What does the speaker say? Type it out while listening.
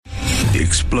The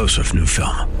explosive new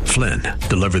film, Flynn,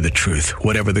 deliver the truth,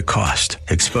 whatever the cost,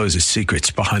 exposes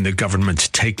secrets behind the government's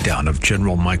takedown of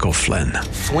General Michael Flynn.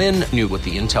 Flynn knew what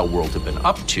the intel world had been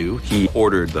up to. He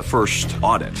ordered the first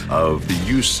audit of the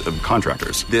use of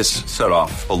contractors. This set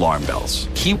off alarm bells.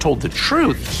 He told the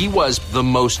truth. He was the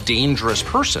most dangerous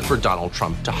person for Donald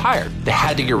Trump to hire. They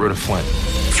had to get rid of Flynn.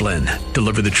 Flynn,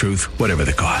 deliver the truth, whatever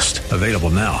the cost. Available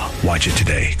now. Watch it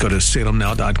today. Go to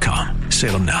salemnow.com.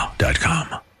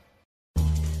 salemnow.com.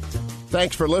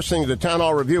 Thanks for listening to the Town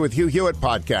Hall Review with Hugh Hewitt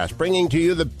podcast, bringing to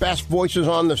you the best voices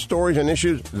on the stories and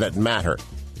issues that matter.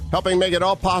 Helping make it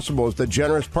all possible is the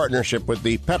generous partnership with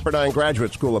the Pepperdine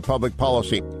Graduate School of Public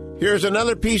Policy. Here's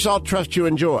another piece I'll trust you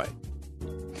enjoy.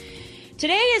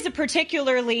 Today is a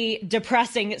particularly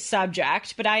depressing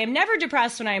subject, but I am never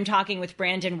depressed when I am talking with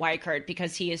Brandon Weichert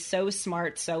because he is so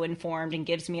smart, so informed, and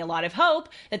gives me a lot of hope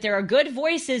that there are good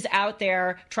voices out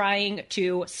there trying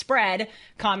to spread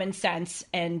common sense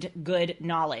and good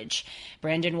knowledge.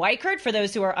 Brandon Weichert, for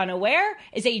those who are unaware,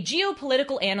 is a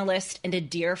geopolitical analyst and a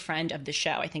dear friend of the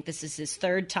show. I think this is his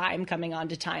third time coming on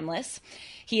to Timeless.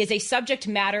 He is a subject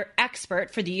matter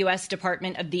expert for the U.S.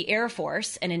 Department of the Air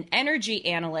Force and an energy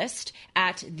analyst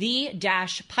at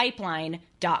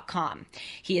the-pipeline.com.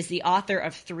 He is the author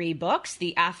of 3 books,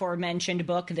 the aforementioned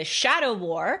book, The Shadow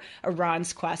War,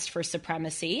 Iran's Quest for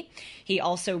Supremacy. He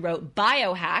also wrote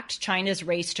Biohacked, China's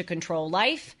Race to Control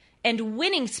Life, and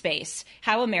Winning Space,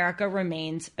 How America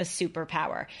Remains a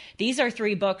Superpower. These are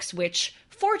 3 books which,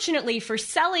 fortunately for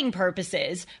selling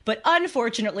purposes, but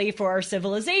unfortunately for our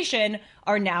civilization,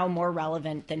 are now more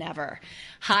relevant than ever.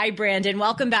 Hi, Brandon.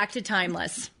 Welcome back to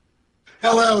Timeless.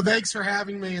 Hello. Thanks for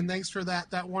having me, and thanks for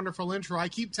that wonderful intro. I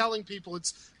keep telling people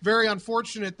it's very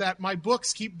unfortunate that my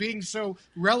books keep being so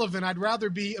relevant. I'd rather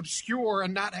be obscure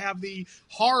and not have the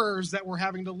horrors that we're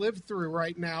having to live through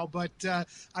right now, but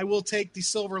I will take the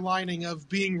silver lining of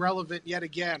being relevant yet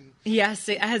again. Yes,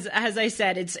 as I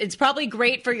said, it's probably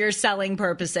great for your selling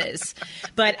purposes,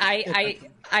 but I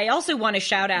also want to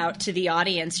shout out to the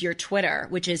audience your Twitter,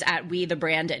 which is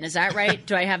 @WeTheBrandon. Is that right?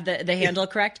 Do I have the handle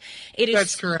correct?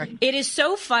 That's correct. It is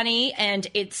so funny, and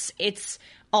it's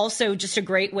also just a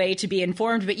great way to be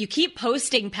informed, but you keep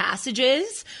posting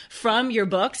passages from your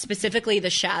book, specifically The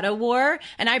Shadow War,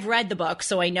 and I've read the book,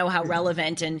 so I know how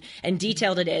relevant and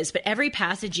detailed it is, but every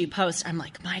passage you post, I'm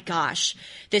like, my gosh,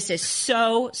 this is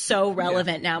so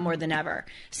relevant now more than ever.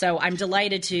 So I'm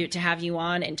delighted to have you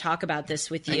on and talk about this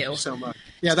with you. Thank you so much.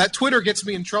 Yeah, that Twitter gets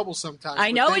me in trouble sometimes.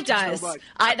 I know it does. So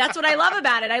that's what I love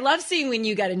about it. I love seeing when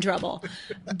you get in trouble.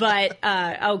 But,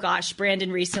 oh gosh,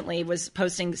 Brandon recently was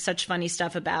posting such funny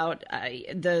stuff about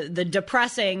the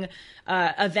depressing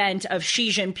event of Xi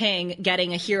Jinping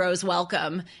getting a hero's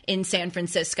welcome in San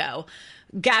Francisco.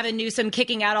 Gavin Newsom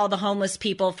kicking out all the homeless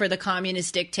people for the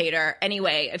communist dictator.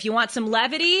 Anyway, if you want some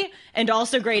levity and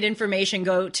also great information,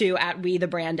 go to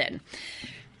 @WeTheBrandon.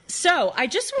 So I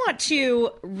just want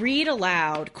to read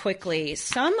aloud quickly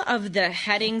some of the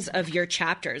headings of your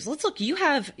chapters. Let's look. You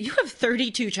have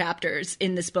 32 chapters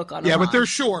in this book on Iran. Yeah, but they're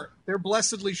short. They're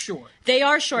blessedly short. They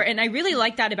are short, and I really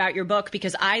like that about your book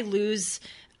because I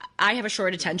have a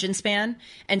short attention span,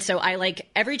 and so I like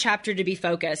every chapter to be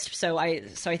focused. So I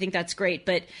think that's great.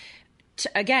 But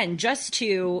again, just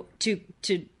to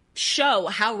show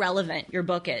how relevant your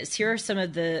book is, here are some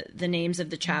of the names of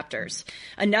the chapters.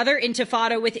 Another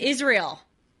Intifada with Israel.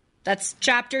 That's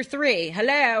chapter 3.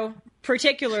 Hello.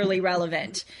 Particularly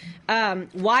relevant.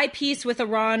 Why peace with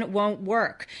Iran won't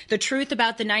work. The truth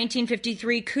about the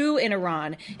 1953 coup in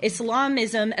Iran.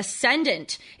 Islamism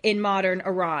ascendant in modern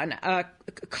Iran.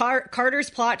 Carter's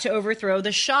plot to overthrow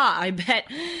the Shah. I bet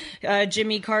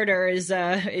Jimmy Carter is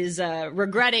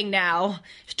regretting now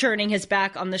turning his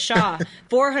back on the Shah.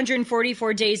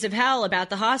 444 Days of Hell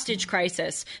about the hostage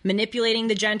crisis. Manipulating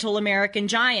the gentle American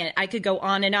giant. I could go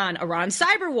on and on. Iran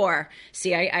cyber war.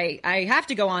 See, I have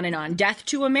to go on and on. Death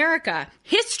to America.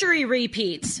 History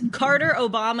repeats. Carter,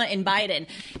 Obama, and Biden.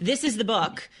 This is the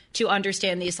book to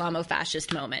understand the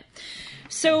Islamofascist moment.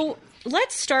 So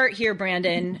let's start here,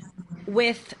 Brandon,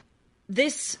 with the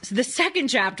second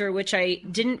chapter, which I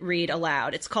didn't read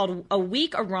aloud. It's called A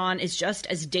Weak Iran is Just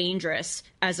as Dangerous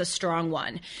as a Strong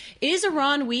One. Is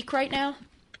Iran weak right now?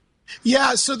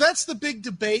 Yeah, so that's the big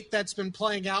debate that's been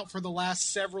playing out for the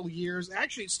last several years.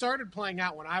 Actually, it started playing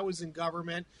out when I was in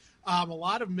government. A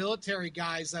lot of military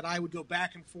guys that I would go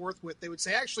back and forth with, they would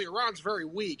say, actually, Iran's very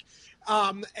weak.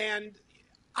 And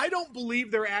I don't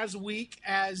believe they're as weak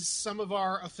as some of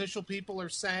our official people are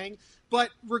saying.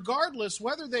 But regardless,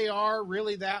 whether they are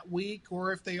really that weak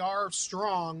or if they are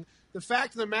strong, the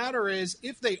fact of the matter is,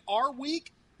 if they are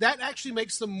weak, that actually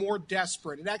makes them more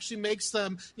desperate. It actually makes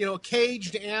them, a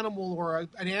caged animal or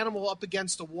an animal up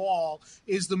against a wall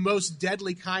is the most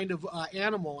deadly kind of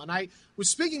animal. And I was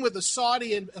speaking with a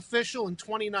Saudi official in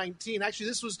 2019. Actually,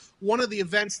 this was one of the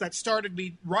events that started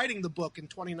me writing the book in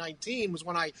 2019, was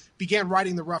when I began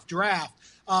writing the rough draft.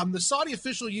 The Saudi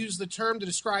official used the term to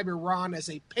describe Iran as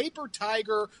a paper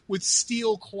tiger with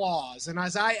steel claws. And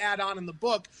as I add on in the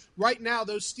book, right now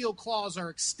those steel claws are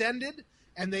extended,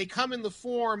 and they come in the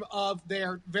form of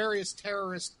their various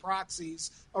terrorist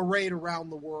proxies arrayed around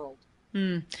the world.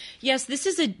 Yes, this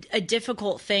is a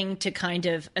difficult thing to kind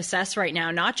of assess right now,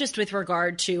 not just with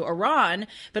regard to Iran,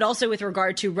 but also with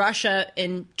regard to Russia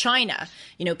and China.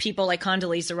 People like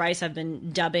Condoleezza Rice have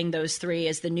been dubbing those three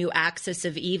as the new axis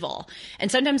of evil. And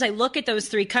sometimes I look at those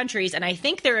three countries and I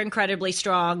think they're incredibly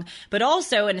strong, but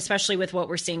also, and especially with what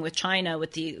we're seeing with China,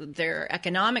 with their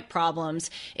economic problems,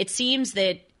 it seems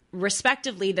that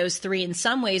respectively, those three in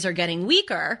some ways are getting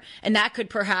weaker, and that could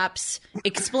perhaps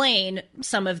explain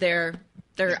some of their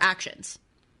actions.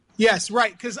 Yes,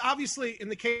 right. Because obviously, in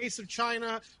the case of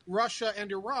China, Russia,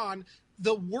 and Iran,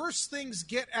 the worse things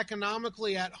get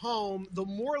economically at home, the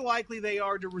more likely they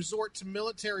are to resort to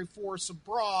military force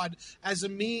abroad as a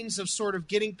means of sort of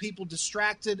getting people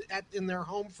distracted in their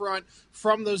home front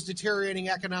from those deteriorating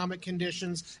economic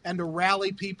conditions and to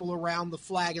rally people around the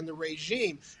flag and the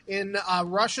regime. In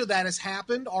Russia, that has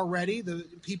happened already. The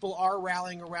people are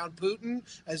rallying around Putin,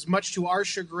 as much to our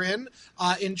chagrin.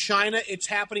 In China, it's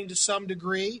happening to some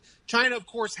degree. China, of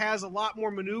course, has a lot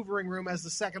more maneuvering room as the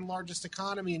second largest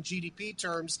economy in GDP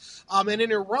terms. And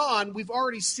in Iran, we've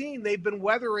already seen they've been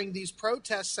weathering these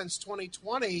protests since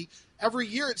 2020. Every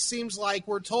year it seems like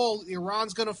we're told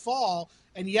Iran's going to fall,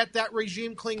 and yet that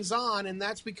regime clings on, and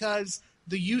that's because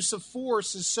the use of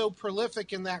force is so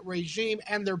prolific in that regime,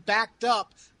 and they're backed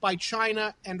up by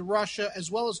China and Russia, as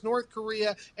well as North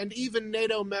Korea and even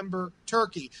NATO member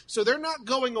Turkey. So they're not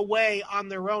going away on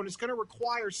their own. It's going to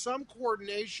require some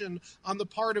coordination on the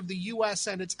part of the U.S.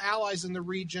 and its allies in the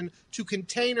region to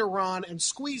contain Iran and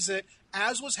squeeze it,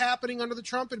 as was happening under the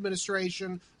Trump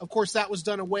administration. Of course, that was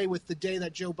done away with the day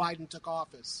that Joe Biden took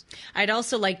office. I'd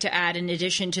also like to add, in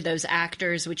addition to those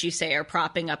actors which you say are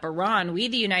propping up Iran, we,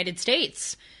 the United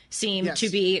States, seem to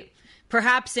be,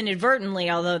 perhaps inadvertently,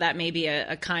 although that may be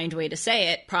a kind way to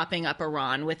say it, propping up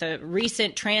Iran with a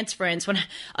recent transference of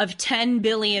 $10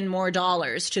 billion more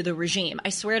to the regime. I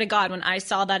swear to God, when I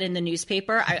saw that in the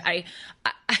newspaper, I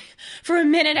for a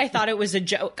minute, I thought it was a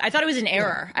joke. I thought it was an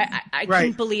error. I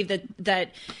couldn't believe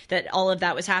that all of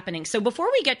that was happening. So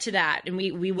before we get to that, and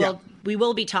we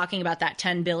will be talking about that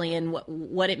 $10 billion,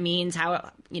 what it means,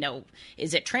 how,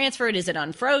 is it transferred? Is it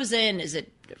unfrozen? Is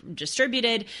it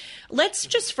distributed? Let's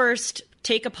just first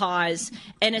take a pause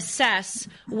and assess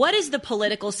what is the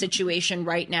political situation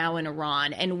right now in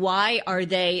Iran, and why are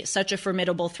they such a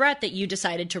formidable threat that you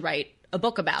decided to write a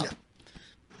book about? Yeah.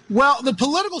 Well, the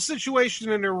political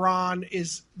situation in Iran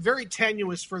is very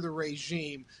tenuous for the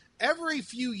regime. Every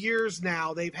few years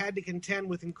now, they've had to contend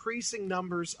with increasing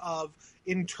numbers of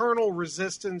internal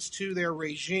resistance to their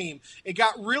regime. It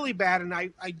got really bad, and I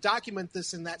document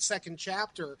this in that second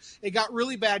chapter. It got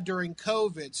really bad during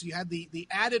COVID. So you had the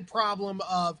added problem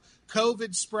of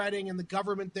COVID spreading and the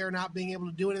government there not being able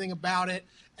to do anything about it.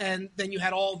 And then you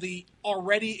had all the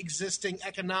already existing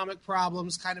economic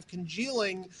problems kind of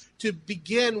congealing to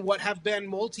begin what have been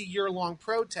multi-year-long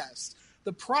protests.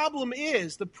 The problem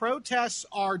is the protests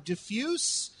are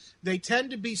diffuse. They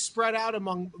tend to be spread out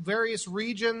among various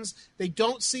regions. They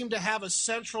don't seem to have a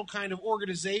central kind of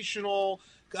organizational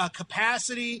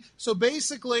capacity. So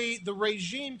basically, the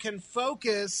regime can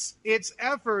focus its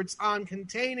efforts on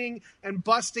containing and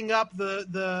busting up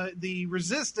the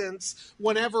resistance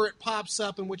whenever it pops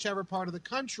up in whichever part of the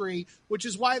country, which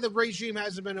is why the regime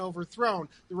hasn't been overthrown.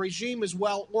 The regime is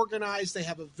well organized. They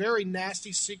have a very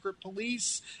nasty secret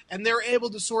police, and they're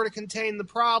able to sort of contain the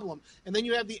problem. And then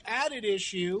you have the added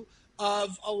issue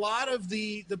of a lot of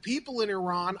the people in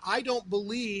Iran, I don't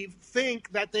believe,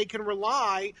 think that they can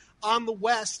rely on the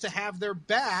West to have their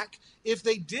back if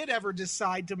they did ever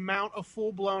decide to mount a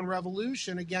full-blown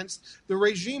revolution against the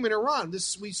regime in Iran.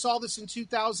 We saw this in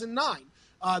 2009.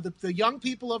 The young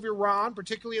people of Iran,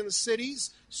 particularly in the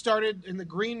cities, started in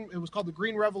it was called the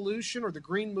Green Revolution or the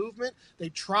Green Movement. They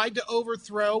tried to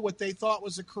overthrow what they thought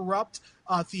was a corrupt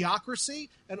theocracy.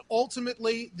 And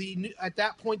ultimately, at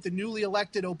that point, the newly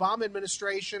elected Obama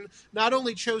administration not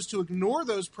only chose to ignore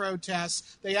those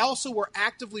protests, they also were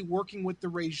actively working with the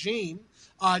regime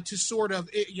to sort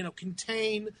of,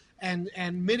 contain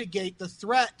and mitigate the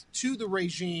threat to the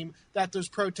regime that those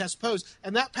protests pose.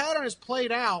 And that pattern has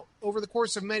played out over the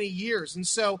course of many years. And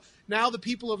so now the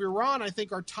people of Iran, I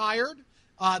think, are are tired.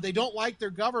 They don't like their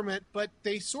government, but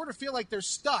they sort of feel like they're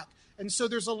stuck. And so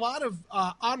there's a lot of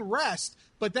unrest,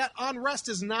 but that unrest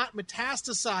is not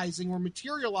metastasizing or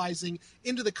materializing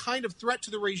into the kind of threat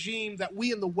to the regime that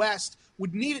we in the West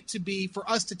would need it to be for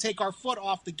us to take our foot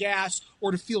off the gas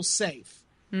or to feel safe.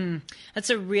 That's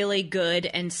a really good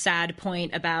and sad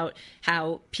point about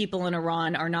how people in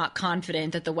Iran are not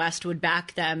confident that the West would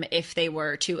back them if they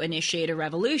were to initiate a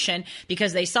revolution,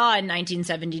 because they saw in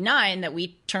 1979 that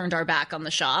we turned our back on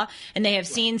the Shah, and they have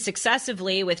seen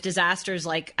successively with disasters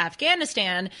like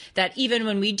Afghanistan that even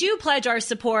when we do pledge our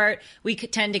support, we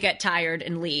tend to get tired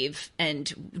and leave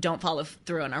and don't follow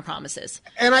through on our promises.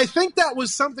 And I think that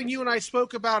was something you and I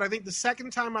spoke about, I think the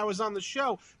second time I was on the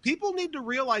show. People need to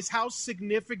realize how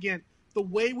significant the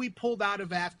way we pulled out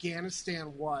of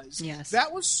Afghanistan was. Yes.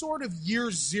 That was sort of year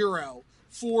zero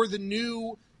for the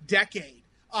new decade.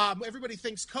 Everybody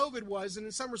thinks COVID was, and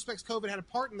in some respects COVID had a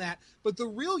part in that, but the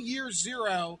real year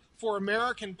zero for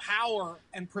American power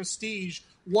and prestige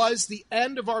was the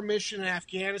end of our mission in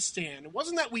Afghanistan. It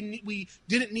wasn't that we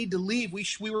didn't need to leave.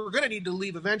 We were going to need to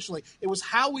leave eventually. It was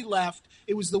how we left.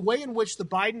 It was the way in which the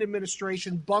Biden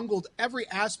administration bungled every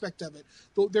aspect of it.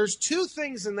 There's two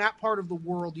things in that part of the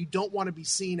world you don't want to be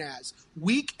seen as: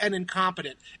 weak and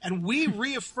incompetent. And we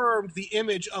reaffirmed the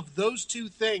image of those two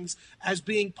things as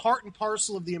being part and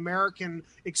parcel of the American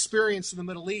experience in the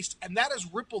Middle East. And that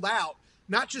has rippled out,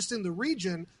 not just in the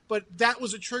region, but that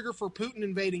was a trigger for Putin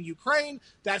invading Ukraine.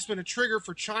 That's been a trigger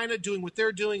for China doing what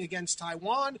they're doing against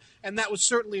Taiwan. And that was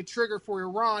certainly a trigger for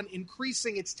Iran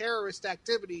increasing its terrorist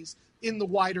activities in the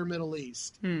wider Middle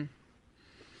East.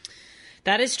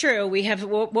 That is true. We have,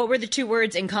 what were the two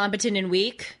words, incompetent and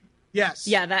weak? Yes.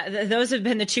 Yeah, those have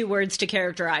been the two words to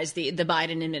characterize the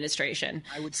Biden administration.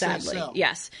 I would sadly. say so.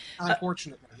 Yes.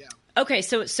 Unfortunately, yeah. Okay,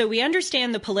 so we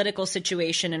understand the political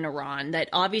situation in Iran, that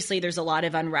obviously there's a lot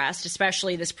of unrest,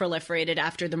 especially this proliferated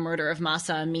after the murder of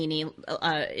Mahsa Amini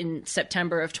in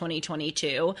September of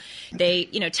 2022. They,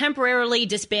 temporarily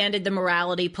disbanded the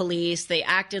morality police. They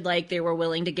acted like they were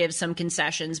willing to give some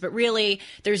concessions, but really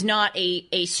there's not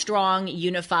a strong,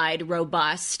 unified,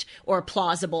 robust, or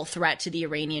plausible threat to the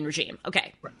Iranian regime.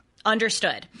 Okay. Right.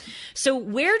 Understood. So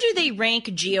where do they rank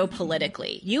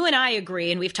geopolitically? You and I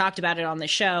agree, and we've talked about it on the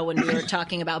show when we were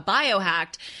talking about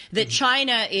Biohacked, that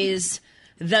China is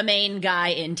the main guy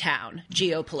in town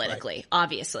geopolitically,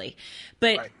 obviously.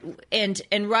 But and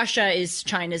Russia is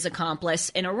China's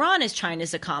accomplice, and Iran is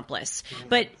China's accomplice.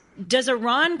 But does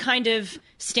Iran kind of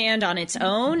stand on its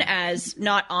own as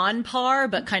not on par,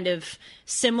 but kind of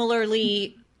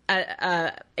similarly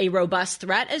a robust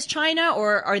threat as China,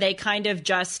 or are they kind of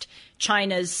just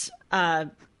China's,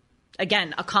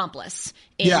 again, accomplice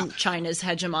in China's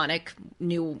hegemonic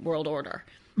new world order?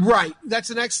 Right. That's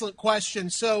an excellent question.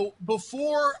 So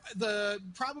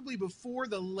probably before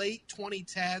the late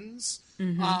 2010s,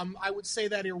 I would say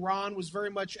that Iran was very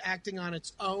much acting on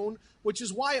its own, which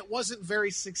is why it wasn't very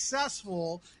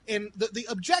successful. And the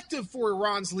objective for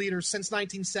Iran's leaders since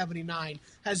 1979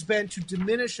 has been to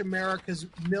diminish America's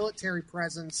military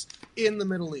presence in the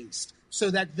Middle East so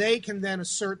that they can then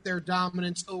assert their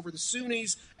dominance over the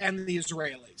Sunnis and the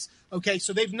Israelis. Okay,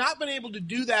 so they've not been able to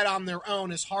do that on their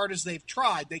own as hard as they've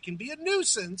tried. They can be a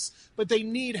nuisance, but they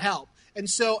need help. And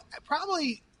so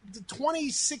probably the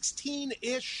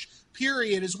 2016-ish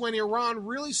period is when Iran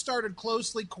really started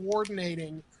closely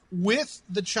coordinating with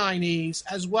the Chinese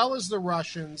as well as the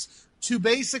Russians to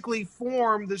basically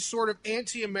form this sort of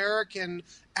anti-American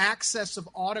axis of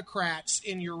autocrats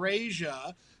in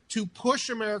Eurasia to push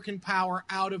American power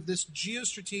out of this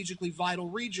geostrategically vital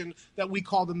region that we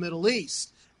call the Middle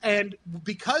East. And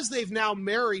because they've now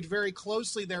married very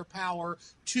closely their power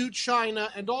to China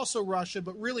and also Russia,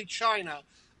 but really China,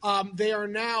 they are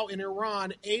now in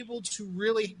Iran able to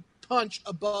really punch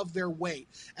above their weight.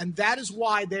 And that is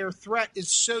why their threat is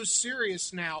so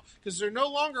serious now, because they're no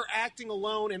longer acting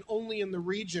alone and only in the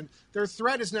region. Their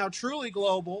threat is now truly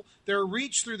global. Their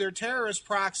reach through their terrorist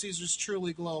proxies is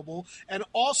truly global. And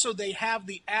also they have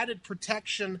the added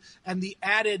protection and the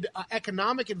added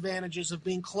economic advantages of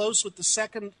being close with the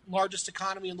second largest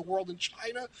economy in the world in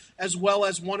China, as well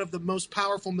as one of the most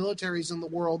powerful militaries in the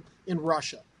world in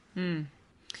Russia.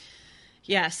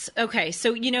 Yes. Okay.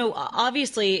 So,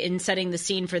 obviously in setting the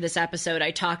scene for this episode, I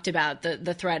talked about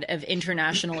the threat of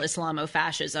international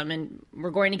Islamofascism, and we're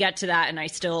going to get to that, and I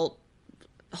still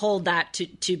hold that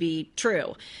to be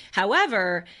true.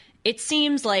 However, it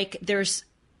seems like there's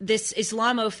this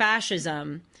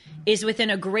Islamofascism is within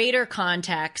a greater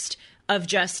context of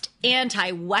just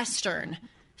anti-Western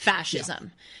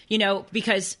fascism,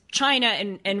 because China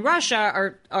and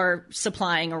Russia are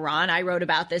supplying Iran. I wrote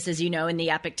about this, as you know, in the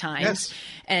Epoch Times. Yes.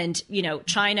 And,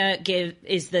 China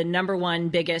is the number one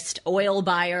biggest oil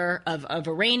buyer of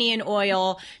Iranian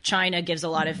oil. China gives a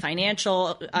lot of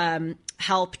financial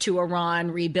help to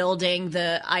Iran, rebuilding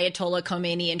the Ayatollah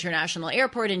Khomeini International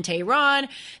Airport in Tehran,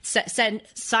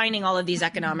 signing all of these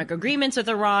economic agreements with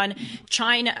Iran.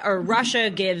 Russia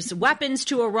gives weapons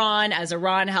to Iran as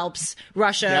Iran helps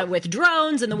Russia with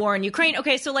drones and the war in Ukraine.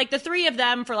 Okay, so the three of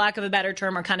them, for lack of a better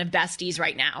term, are kind of besties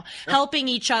right now, helping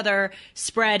each other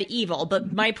spread evil.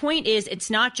 But my point is, it's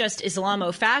not just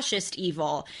Islamofascist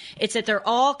evil. It's that they're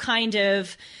all kind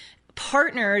of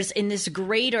partners in this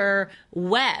greater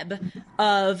web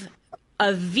of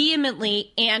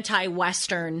vehemently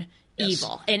anti-Western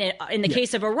evil. And in the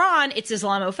case of Iran, it's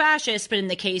Islamofascist, but in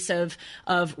the case of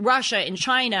Russia and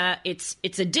China, it's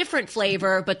a different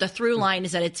flavor, but the through line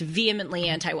is that it's vehemently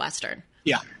anti-Western.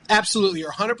 Yeah, absolutely.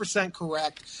 You're 100%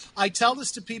 correct. I tell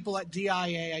this to people at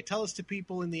DIA. I tell this to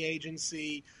people in the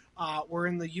agency. We're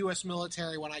in the U.S.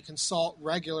 military when I consult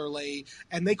regularly,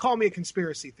 and they call me a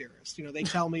conspiracy theorist. They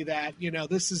tell me that,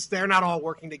 they're not all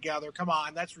working together. Come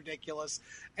on, that's ridiculous.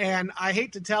 And I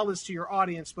hate to tell this to your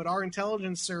audience, but our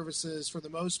intelligence services, for the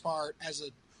most part, as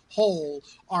a whole,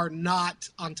 are not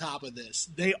on top of this.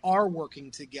 They are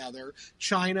working together.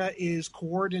 China is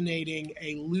coordinating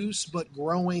a loose but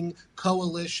growing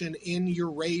coalition in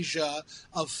Eurasia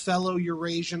of fellow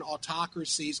Eurasian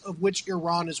autocracies, of which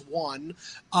Iran is one.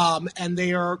 And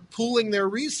they are pooling their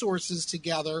resources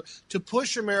together to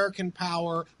push American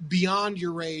power beyond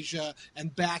Eurasia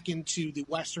and back into the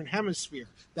Western Hemisphere.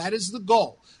 That is the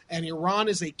goal. And Iran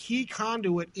is a key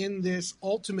conduit in this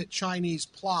ultimate Chinese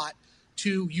plot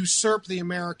to usurp the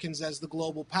Americans as the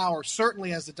global power,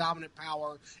 certainly as the dominant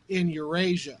power in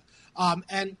Eurasia.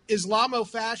 And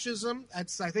Islamofascism,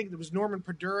 I think it was Norman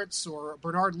Podhoretz or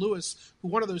Bernard Lewis, who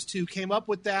one of those two came up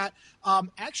with that.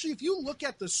 Actually, if you look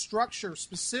at the structure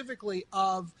specifically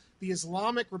of the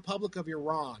Islamic Republic of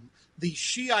Iran, the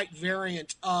Shiite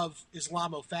variant of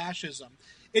Islamofascism,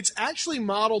 it's actually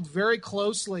modeled very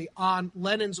closely on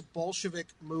Lenin's Bolshevik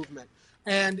movement.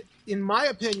 And in my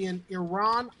opinion,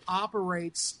 Iran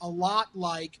operates a lot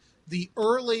like the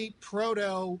early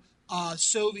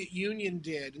proto-Soviet Union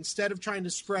did. Instead of trying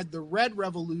to spread the red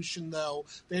revolution, though,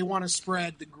 they want to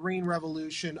spread the green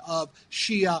revolution of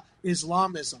Shia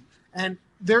Islamism. And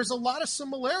there's a lot of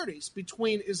similarities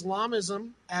between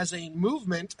Islamism as a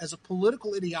movement, as a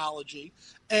political ideology,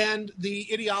 and the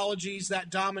ideologies that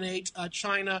dominate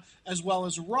China as well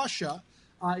as Russia.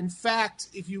 In fact,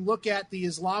 if you look at the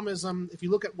Islamism, if you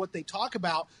look at what they talk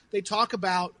about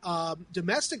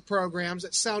domestic programs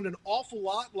that sound an awful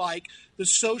lot like the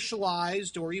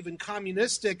socialized or even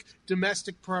communistic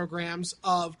domestic programs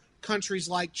of countries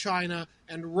like China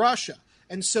and Russia.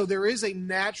 And so there is a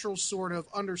natural sort of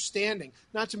understanding,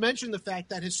 not to mention the fact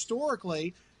that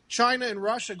historically, China and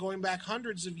Russia, going back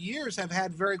hundreds of years, have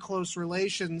had very close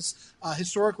relations,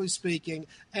 historically speaking.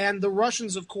 And the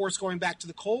Russians, of course, going back to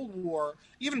the Cold War,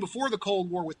 even before the Cold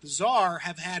War with the Tsar,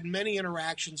 have had many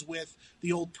interactions with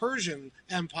the old Persian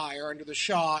Empire under the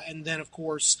Shah, and then, of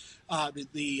course,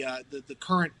 the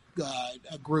current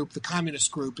group, the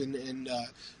communist group in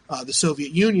the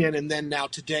Soviet Union, and then now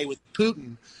today with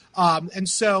Putin.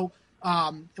 And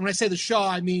when I say the Shah,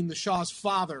 I mean the Shah's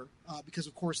father, because,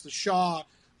 of course, the Shah,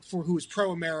 who was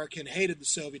pro-American, hated the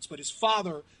Soviets, but his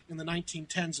father in the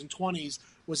 1910s and 20s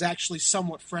was actually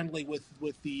somewhat friendly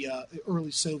with the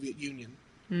early Soviet Union.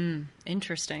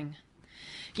 Interesting.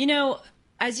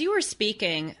 As you were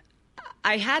speaking,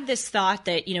 I had this thought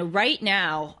that, right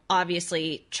now,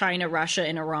 obviously, China, Russia,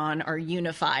 and Iran are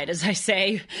unified, as I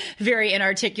say very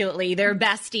inarticulately. They're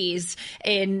besties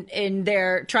in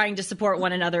their trying to support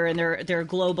one another in their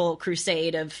global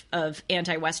crusade of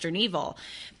anti-Western evil.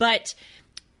 But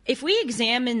if we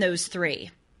examine those three,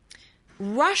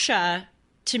 Russia,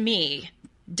 to me,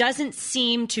 doesn't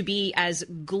seem to be as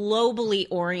globally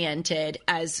oriented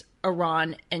as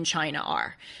Iran and China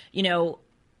are.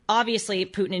 Obviously,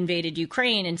 Putin invaded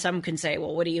Ukraine, and some can say,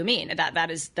 well, what do you mean?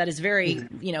 That is very,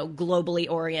 globally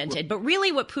oriented. But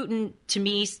really what Putin, to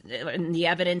me, and the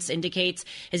evidence indicates,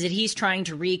 is that he's trying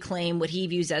to reclaim what he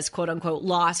views as, quote unquote,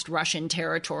 lost Russian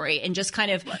territory and just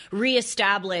kind of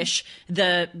reestablish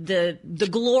the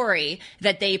glory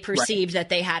that they perceived that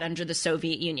they had under the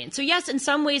Soviet Union. So, yes, in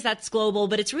some ways that's global,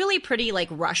 but it's really pretty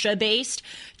Russia-based.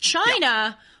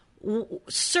 China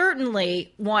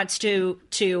certainly wants to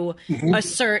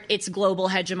assert its global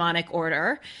hegemonic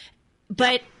order,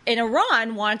 but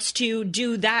Iran wants to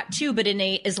do that too, but in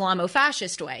a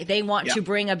Islamofascist way. They want to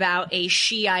bring about a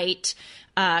Shiite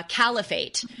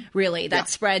caliphate, really, that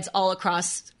spreads all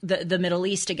across the Middle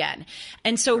East again.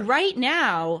 And so right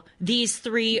now, these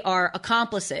three are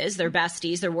accomplices. They're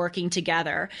besties. They're working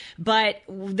together. But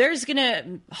there's going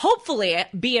to hopefully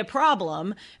be a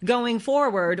problem going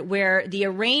forward where the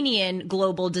Iranian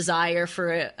global desire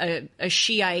for a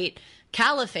Shiite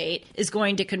caliphate is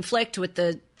going to conflict with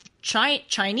the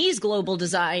Chinese global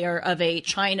desire of a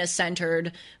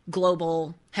China-centered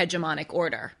global hegemonic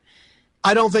order.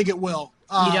 I don't think it will.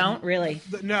 You don't really?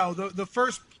 No.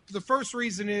 The first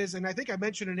reason is, and I think I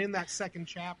mentioned it in that second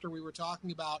chapter we were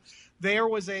talking about, there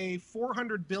was a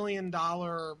 $400 billion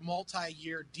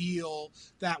multi-year deal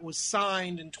that was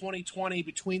signed in 2020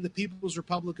 between the People's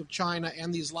Republic of China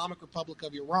and the Islamic Republic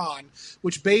of Iran,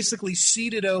 which basically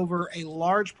ceded over a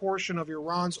large portion of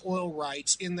Iran's oil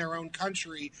rights in their own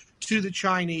country to the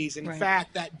Chinese. In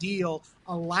fact, that deal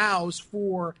allows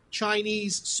for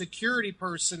Chinese security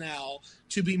personnel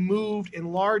to be moved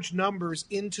in large numbers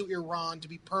into Iran to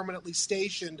be permanently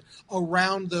stationed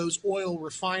around those oil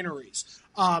refineries.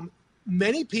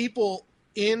 Many people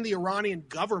in the Iranian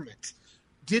government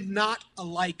did not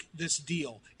like this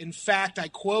deal. In fact, I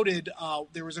quoted,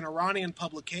 there was an Iranian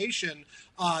publication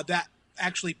that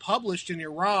actually published in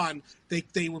Iran.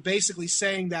 They were basically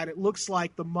saying that it looks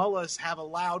like the mullahs have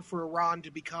allowed for Iran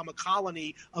to become a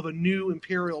colony of a new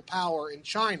imperial power in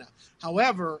China.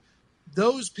 However,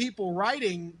 those people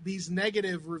writing these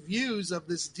negative reviews of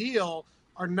this deal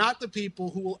are not the people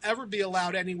who will ever be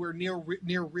allowed anywhere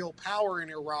near real power in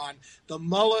Iran. The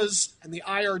mullahs and the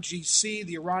IRGC,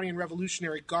 the Iranian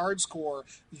Revolutionary Guards Corps,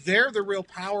 they're the real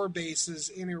power bases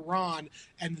in Iran,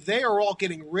 and they are all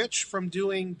getting rich from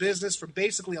doing business, from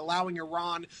basically allowing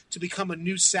Iran to become a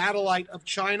new satellite of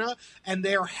China, and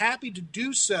they are happy to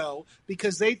do so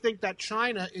because they think that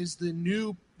China is the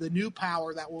new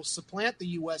power that will supplant the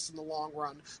U.S. in the long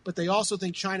run, but they also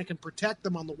think China can protect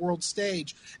them on the world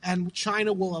stage, and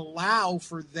China will allow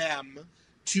for them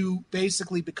to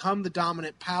basically become the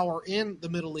dominant power in the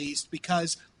Middle East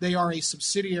because they are a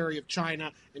subsidiary of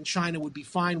China, and China would be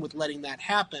fine with letting that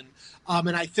happen.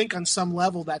 And I think on some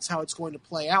level that's how it's going to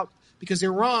play out, because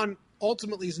Iran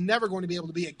ultimately is never going to be able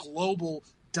to be a global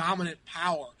dominant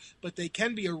power, but they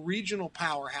can be a regional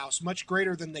powerhouse, much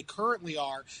greater than they currently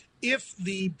are, if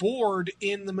the board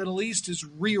in the Middle East is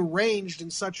rearranged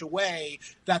in such a way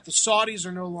that the Saudis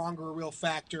are no longer a real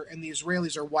factor and the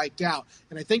Israelis are wiped out.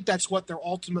 And I think that's what they're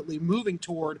ultimately moving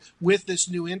toward with this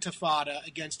new intifada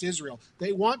against Israel.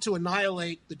 They want to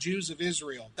annihilate the Jews of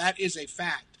Israel. That is a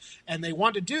fact. And they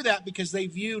want to do that because they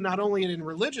view not only it in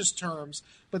religious terms,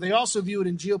 but they also view it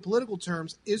in geopolitical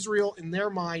terms. Israel, in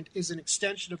their mind, is an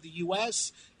extension of the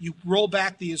U.S. You roll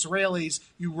back the Israelis,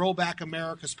 you roll back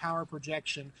America's power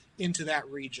projection into that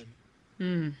region.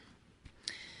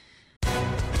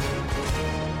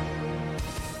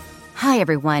 Hi,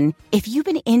 everyone. If you've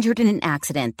been injured in an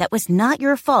accident that was not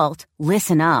your fault,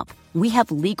 listen up. We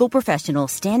have legal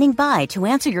professionals standing by to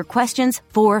answer your questions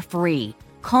for free.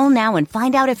 Call now and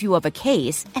find out if you have a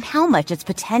case and how much it's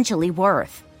potentially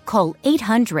worth. Call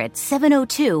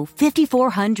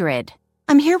 800-702-5400.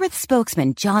 I'm here with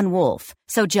spokesman John Wolf.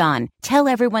 So, John, tell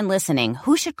everyone listening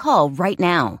who should call right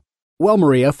now. Well,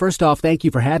 Maria, first off, thank you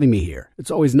for having me here.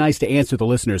 It's always nice to answer the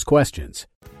listeners' questions.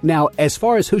 Now, as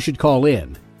far as who should call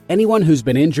in, anyone who's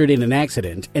been injured in an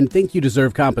accident and think you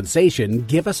deserve compensation,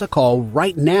 give us a call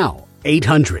right now.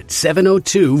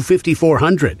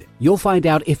 800-702-5400. You'll find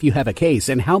out if you have a case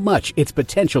and how much it's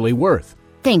potentially worth.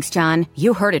 Thanks, John.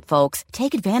 You heard it, folks.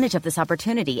 Take advantage of this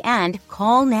opportunity and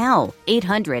call now.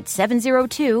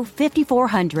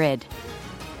 800-702-5400.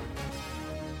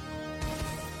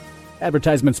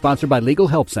 Advertisement sponsored by Legal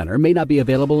Help Center. May not be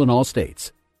available in all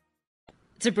states.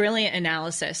 It's a brilliant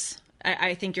analysis.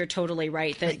 I think you're totally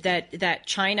right that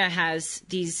China has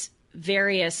these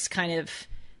various kind of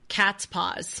cat's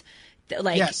paws.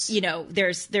 Like, yes. You know,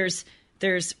 there's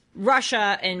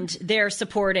Russia, and they're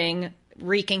supporting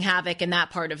wreaking havoc in that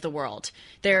part of the world.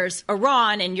 There's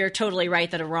Iran, and you're totally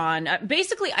right that Iran,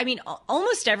 basically, I mean,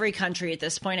 almost every country at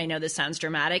this point, I know this sounds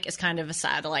dramatic, is kind of a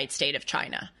satellite state of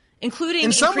China. Including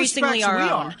increasingly our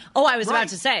own. Oh, I was about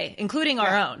to say, including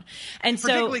our own. And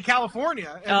particularly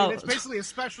California. I mean, it's basically a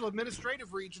special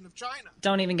administrative region of China.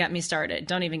 Don't even get me started.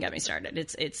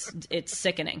 It's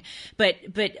sickening. But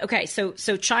okay,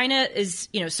 so China is,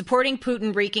 you know, supporting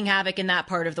Putin wreaking havoc in that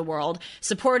part of the world,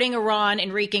 supporting Iran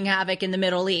and wreaking havoc in the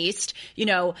Middle East. You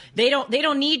know, they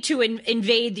don't need to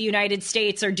invade the United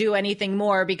States or do anything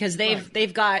more because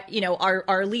they've got, you know,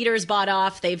 our leaders bought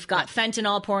off. They've got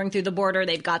fentanyl pouring through the border.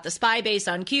 They've got the spy base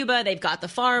on Cuba. They've got the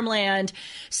farmland.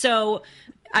 So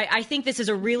I think this is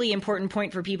a really important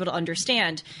point for people to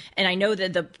understand. And I know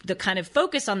that the kind of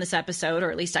focus on this episode,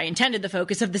 or at least I intended the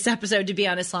focus of this episode to be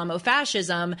on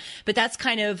Islamofascism, but that's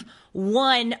kind of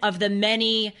one of the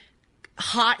many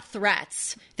hot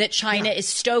threats that China is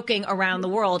stoking around the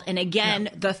world. And again,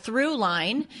 the through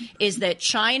line is that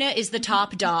China is the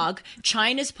top dog,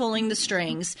 China's pulling the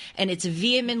strings, and it's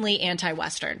vehemently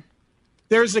anti-Western.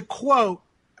 There's a quote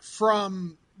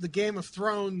from the Game of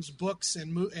Thrones books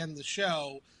and the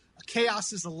show,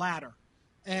 chaos is a ladder.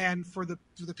 And for the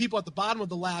people at the bottom of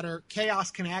the ladder, chaos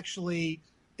can actually,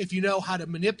 if you know how to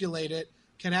manipulate it,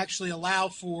 can actually allow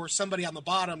for somebody on the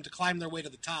bottom to climb their way to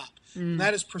the top. And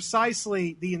that is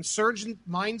precisely the insurgent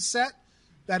mindset.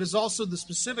 That is also the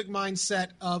specific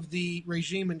mindset of the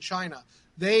regime in China.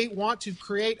 They want to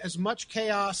create as much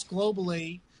chaos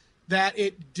globally that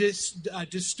it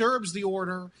disturbs the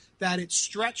order, that it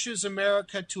stretches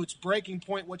America to its breaking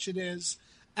point, which it is,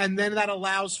 and then that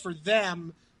allows for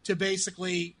them to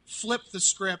basically flip the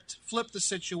script, flip the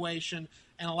situation,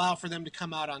 and allow for them to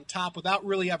come out on top without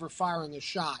really ever firing a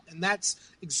shot. And that's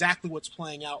exactly what's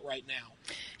playing out right now.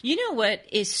 You know what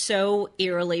is so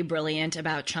eerily brilliant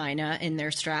about China in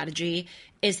their strategy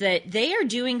is that they are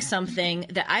doing something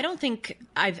that I don't think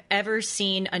I've ever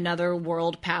seen another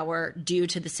world power do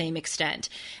to the same extent.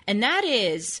 And that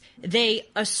is they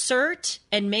assert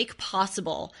and make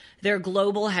possible their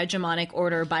global hegemonic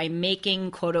order by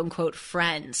making, quote unquote,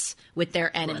 friends with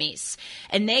their enemies.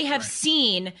 Right. And they have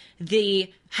seen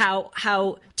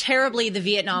how terribly the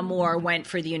Vietnam War went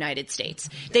for the United States.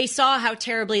 They saw how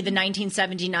terribly the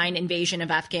 1979 invasion of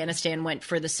Afghanistan went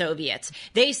for the Soviets.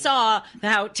 They saw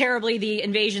how terribly the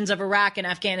invasions of Iraq and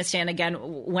Afghanistan again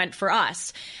went for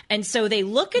us. And so they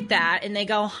look at that and they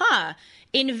go,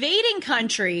 invading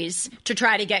countries to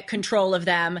try to get control of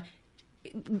them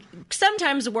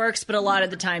sometimes works, but a lot of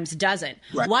the times doesn't.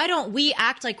 Right. Why don't we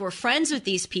act like we're friends with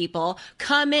these people,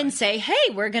 come in, say,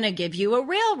 hey, we're going to give you a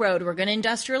railroad. We're going to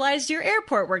industrialize your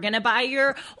airport. We're going to buy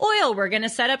your oil. We're going to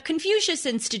set up Confucius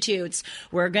Institutes.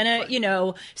 We're going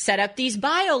to, set up these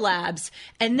biolabs.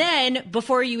 And then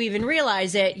before you even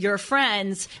realize it, your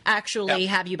friends actually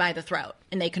have you by the throat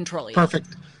and they control you.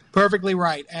 Perfectly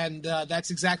right. And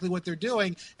that's exactly what they're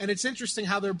doing. And it's interesting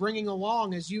how they're bringing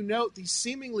along, as you note, these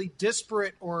seemingly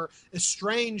disparate or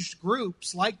estranged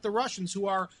groups like the Russians, who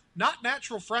are not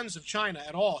natural friends of China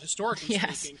at all, historically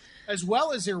speaking, as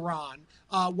well as Iran.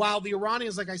 While the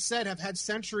Iranians, like I said, have had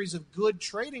centuries of good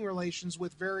trading relations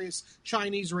with various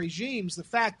Chinese regimes, the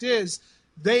fact is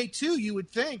they, too, you would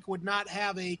think, would not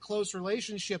have a close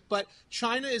relationship. But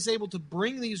China is able to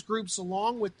bring these groups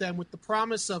along with them with the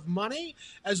promise of money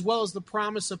as well as the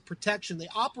promise of protection. They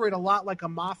operate a lot like a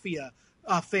mafia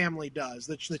family does,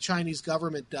 the Chinese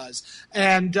government does.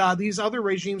 And these other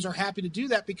regimes are happy to do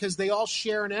that because they all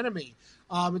share an enemy.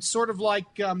 It's sort of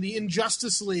like the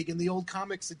Injustice League in the old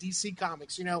comics, the DC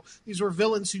comics. These were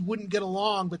villains who wouldn't get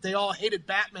along, but they all hated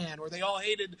Batman, or they all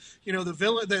hated,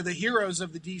 the heroes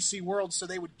of the DC world. So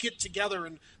they would get together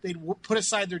and they'd put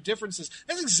aside their differences.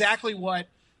 That's exactly what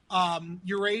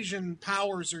Eurasian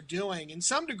powers are doing. In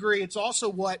some degree, it's also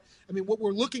what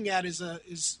we're looking at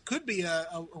could be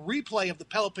a replay of the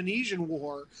Peloponnesian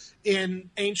War in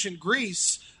ancient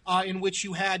Greece, in which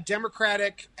you had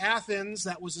democratic Athens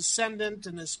that was ascendant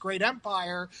in this great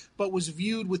empire, but was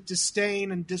viewed with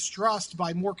disdain and distrust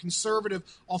by more conservative,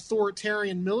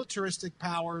 authoritarian, militaristic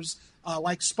powers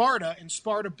like Sparta. And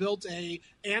Sparta built a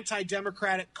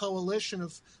anti-democratic coalition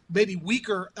of maybe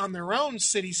weaker on their own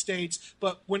city-states,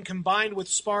 but when combined with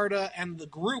Sparta and the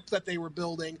group that they were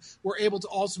building, were able to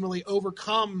ultimately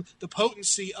overcome the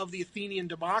potency of the Athenian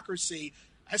democracy.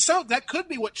 So that could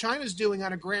be what China's doing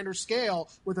on a grander scale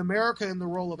with America in the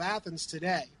role of Athens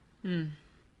today.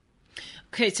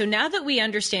 Okay, so now that we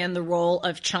understand the role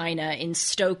of China in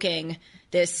stoking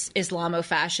this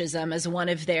Islamofascism as one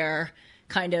of their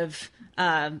kind of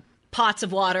pots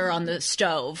of water on the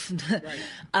stove,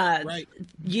 right.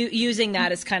 Using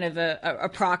that as kind of a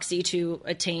proxy to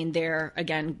attain their,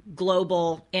 again,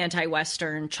 global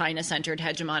anti-Western, China-centered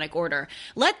hegemonic order.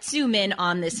 Let's zoom in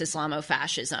on this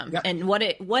Islamofascism and what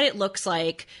it looks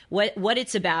like, what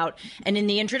it's about. And in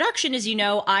the introduction, as you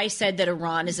know, I said that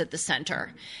Iran is at the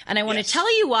center. And I want to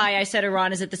tell you why I said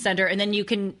Iran is at the center, and then you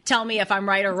can tell me if I'm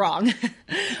right or wrong,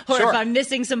 or if I'm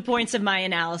missing some points of my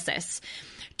analysis.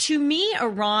 To me,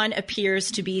 Iran appears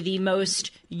to be the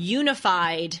most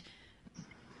unified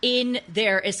in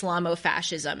their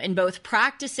Islamofascism, in both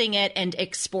practicing it and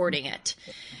exporting it.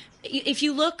 If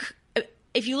you look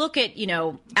if you look at,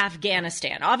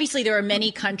 Afghanistan, obviously there are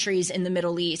many countries in the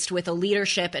Middle East with a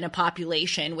leadership and a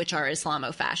population which are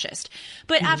Islamofascist.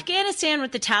 But Afghanistan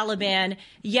with the Taliban,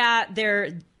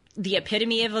 they're the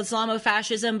epitome of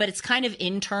Islamofascism, but it's kind of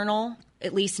internal,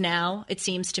 at least now, it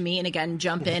seems to me. And again,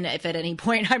 jump in if at any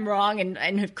point I'm wrong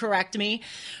and correct me.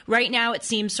 Right now, it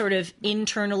seems sort of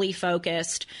internally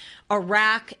focused.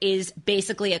 Iraq is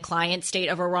basically a client state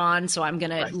of Iran, so I'm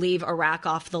going to leave Iraq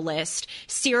off the list.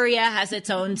 Syria has its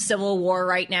own civil war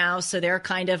right now, so they're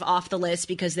kind of off the list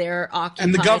because they're occupied.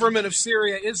 And the government of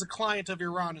Syria is a client of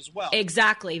Iran as well.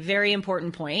 Exactly. Very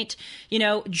important point.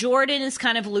 Jordan is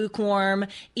kind of lukewarm.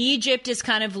 Egypt is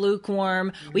kind of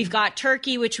lukewarm. We've got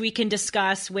Turkey, which we can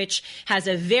discuss, which has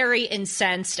a very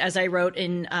incensed, as I wrote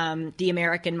in The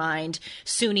American Mind,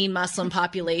 Sunni Muslim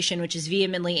population, which is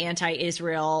vehemently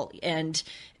anti-Israel and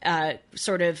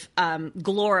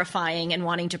glorifying and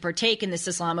wanting to partake in this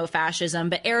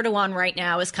Islamofascism. But Erdogan right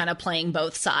now is kind of playing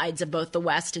both sides of both the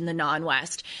West and the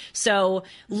non-West. So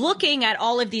looking at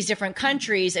all of these different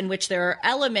countries in which there are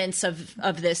elements of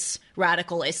this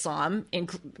radical Islam,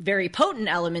 very potent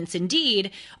elements indeed,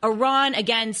 Iran,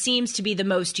 again, seems to be the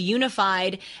most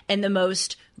unified and the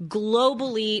most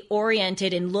globally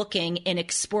oriented in looking and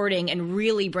exporting and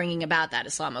really bringing about that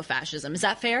Islamofascism. Is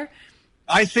that fair?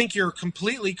 I think you're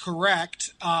completely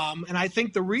correct. And I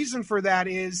think the reason for that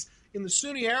is in the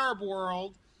Sunni Arab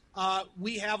world,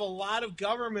 we have a lot of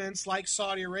governments like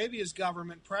Saudi Arabia's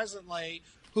government presently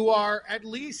who are at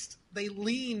least they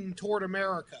lean toward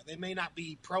America. They may not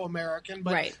be pro-American,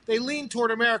 but they lean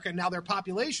toward America. Now, their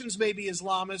populations may be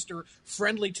Islamist or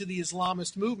friendly to the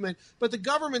Islamist movement, but the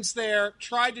governments there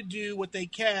try to do what they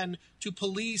can to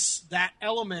police that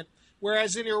element.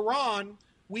 Whereas in Iran,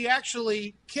 we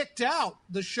actually kicked out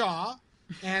the Shah,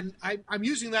 and I'm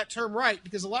using that term right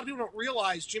because a lot of people don't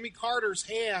realize Jimmy Carter's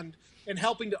hand in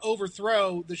helping to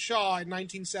overthrow the Shah in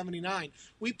 1979.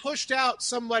 We pushed out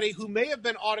somebody who may have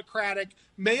been autocratic,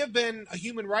 may have been a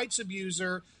human rights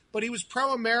abuser, but he was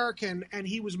pro-American, and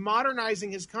he was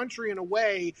modernizing his country in a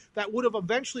way that would have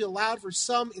eventually allowed for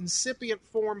some incipient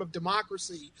form of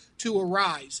democracy to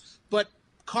arise. But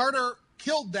Carter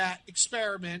killed that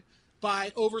experiment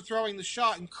by overthrowing the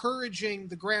Shah, encouraging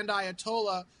the Grand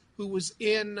Ayatollah, who was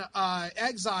in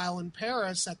exile in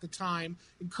Paris at the time,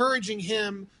 encouraging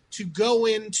him to go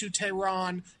into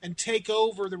Tehran and take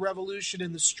over the revolution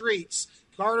in the streets.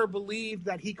 Carter believed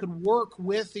that he could work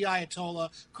with the Ayatollah.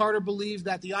 Carter believed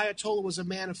that the Ayatollah was a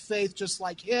man of faith just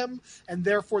like him, and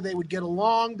therefore they would get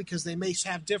along because they may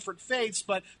have different faiths,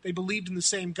 but they believed in the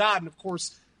same God. And, of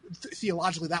course,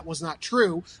 theologically that was not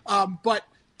true.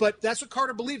 But that's what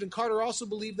Carter believed. And Carter also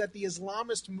believed that the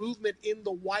Islamist movement in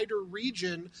the wider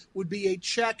region would be a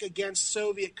check against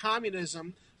Soviet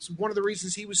communism. It's one of the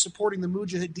reasons he was supporting the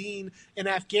Mujahideen in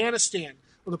Afghanistan.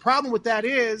 Well, the problem with that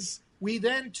is we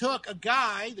then took a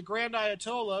guy, the Grand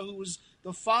Ayatollah, who was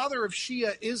the father of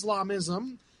Shia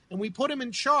Islamism, and we put him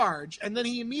in charge. And then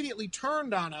he immediately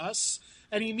turned on us,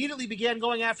 and he immediately began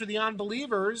going after the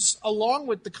unbelievers along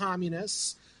with the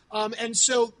communists. And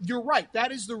so you're right.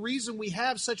 That is the reason we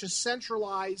have such a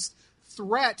centralized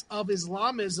threat of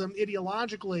Islamism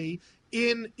ideologically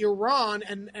in Iran,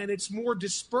 and it's more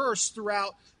dispersed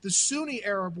throughout the Sunni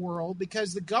Arab world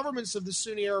because the governments of the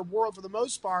Sunni Arab world, for the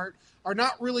most part, are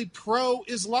not really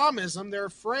pro-Islamism. They're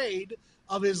afraid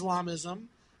of Islamism,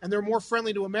 and they're more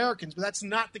friendly to Americans. But that's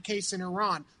not the case in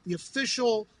Iran. The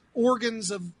official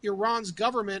organs of Iran's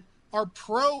government are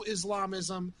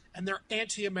pro-Islamism, and they're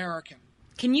anti-American.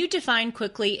 Can you define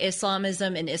quickly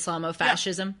Islamism and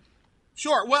Islamofascism? Yeah.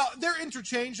 Sure. Well, they're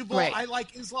interchangeable. Right. I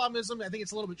like Islamism. I think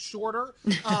it's a little bit shorter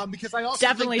because I also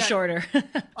definitely think that,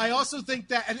 shorter. I also think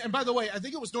that, and by the way, I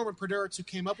think it was Norman Podhoretz who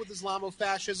came up with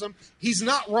Islamofascism. He's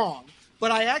not wrong.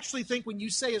 But I actually think when you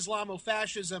say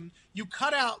Islamofascism, you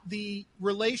cut out the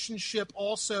relationship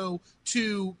also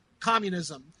to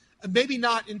communism. Maybe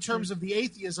not in terms of the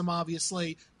atheism,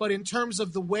 obviously, but in terms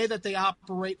of the way that they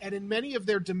operate. And in many of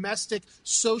their domestic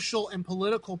social and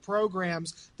political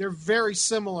programs, they're very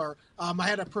similar. I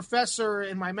had a professor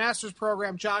in my master's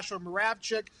program, Joshua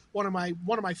Moravchik, one of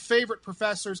my favorite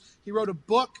professors. He wrote a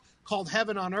book called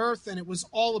Heaven on Earth, and it was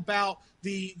all about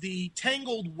the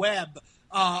tangled web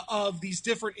of these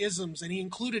different isms, and he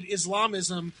included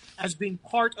Islamism as being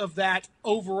part of that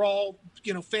overall,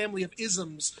 family of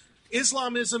isms.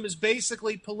 Islamism is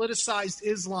basically politicized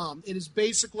Islam. It is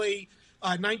basically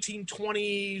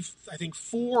 1920, I think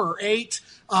 4 or 8.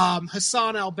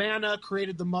 Hassan al-Banna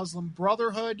created the Muslim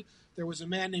Brotherhood. There was a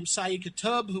man named Sayyid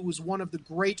Qutb who was one of the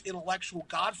great intellectual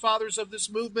godfathers of this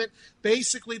movement.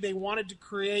 Basically, they wanted to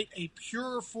create a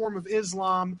pure form of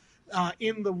Islam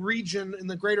in the region, in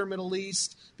the greater Middle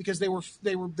East, because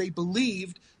they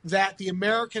believed that the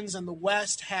Americans and the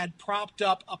West had propped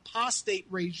up apostate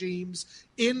regimes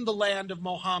in the land of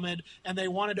Muhammad, and they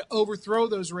wanted to overthrow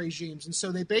those regimes. And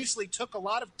so they basically took a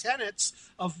lot of tenets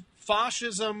of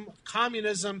fascism,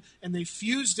 communism, and they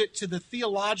fused it to the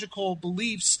theological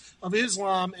beliefs of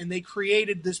Islam, and they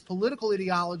created this political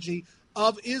ideology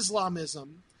of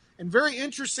Islamism. And very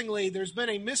interestingly, there's been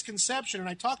a misconception, and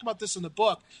I talk about this in the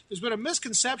book, there's been a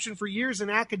misconception for years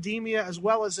in academia as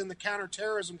well as in the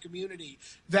counterterrorism community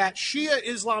that Shia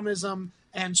Islamism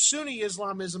and Sunni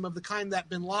Islamism of the kind that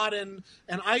bin Laden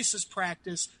and ISIS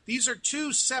practice, these are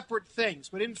two separate things.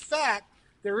 But in fact,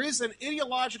 there is an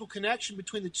ideological connection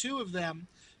between the two of them,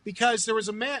 because there was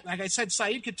a man, like I said,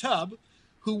 Sayyid Qutb,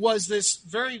 who was this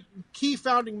very key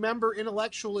founding member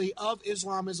intellectually of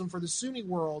Islamism for the Sunni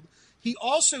world. He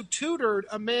also tutored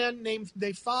a man named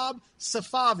Nafab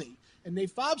Safavi. And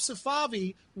Nafab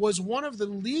Safavi was one of the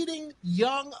leading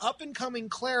young up-and-coming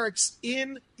clerics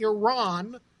in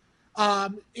Iran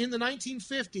in the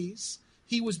 1950s.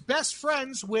 He was best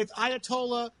friends with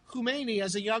Ayatollah Khomeini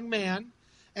as a young man.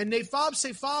 And Nafab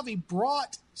Safavi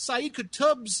brought Sayyid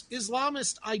Qutb's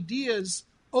Islamist ideas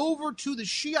over to the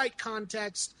Shiite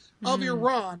context of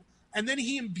Iran. And then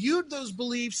he imbued those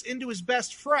beliefs into his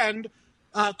best friend,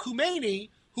 Khomeini,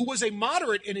 who was a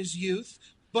moderate in his youth.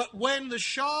 But when the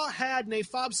Shah had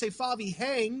Nafab Safavi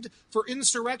hanged for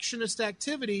insurrectionist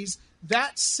activities,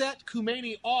 that set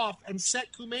Khomeini off and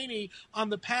set Khomeini on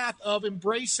the path of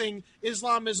embracing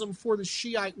Islamism for the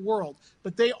Shiite world.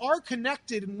 But they are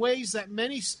connected in ways that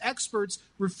many experts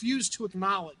refuse to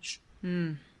acknowledge.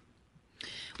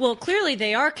 Well, clearly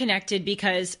they are connected,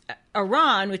 because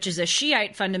Iran, which is a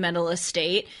Shiite fundamentalist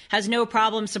state, has no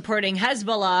problem supporting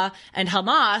Hezbollah and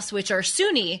Hamas, which are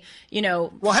Sunni,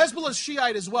 Well, Hezbollah is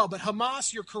Shiite as well, but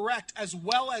Hamas, you're correct, as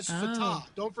well as Fatah.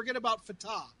 Don't forget about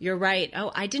Fatah. You're right.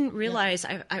 Oh, I didn't realize.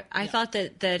 I thought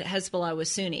that Hezbollah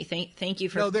was Sunni. Thank you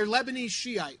for... No, they're Lebanese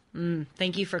Shiite.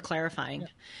 Thank you for clarifying. Yeah.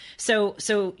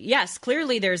 So yes,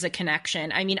 clearly there's a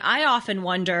connection. I mean, I often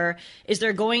wonder, is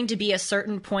there going to be a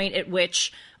certain point at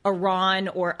which Iran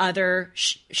or other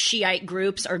Shiite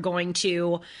groups are going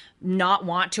to not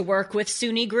want to work with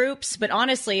Sunni groups? But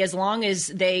honestly, as long as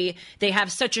they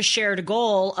have such a shared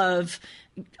goal of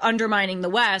undermining the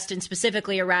West and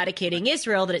specifically eradicating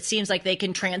Israel, that it seems like they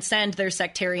can transcend their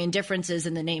sectarian differences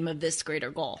in the name of this greater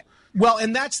goal. Well,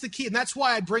 and that's the key. And that's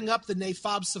why I bring up the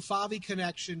Nafab Safavi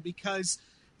connection, because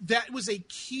that was a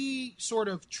key sort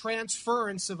of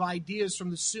transference of ideas from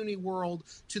the Sunni world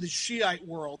to the Shiite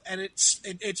world. And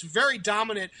it's very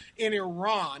dominant in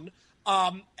Iran.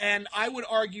 And I would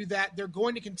argue that they're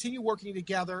going to continue working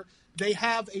together. They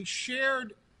have a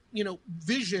shared,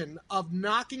 vision of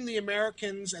knocking the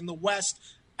Americans and the West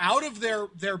out of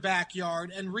their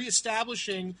backyard and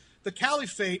reestablishing the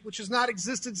caliphate, which has not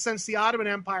existed since the Ottoman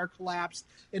Empire collapsed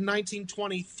in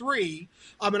 1923.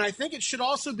 And I think it should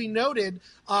also be noted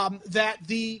that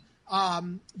the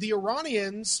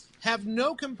Iranians have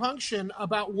no compunction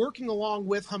about working along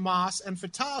with Hamas and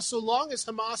Fatah, so long as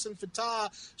Hamas and Fatah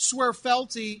swear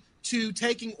fealty to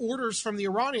taking orders from the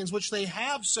Iranians, which they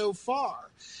have so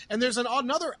far. And there's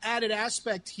another added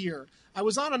aspect here. I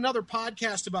was on another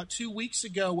podcast about 2 weeks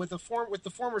ago with the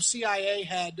former CIA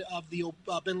head of the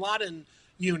bin Laden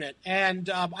unit. And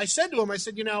I said to him,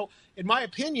 in my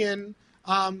opinion,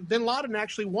 bin Laden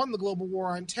actually won the global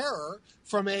war on terror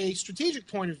from a strategic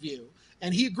point of view.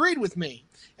 And he agreed with me.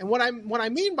 And what I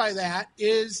mean by that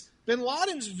is bin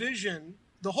Laden's vision,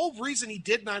 the whole reason he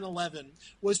did 9/11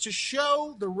 was to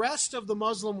show the rest of the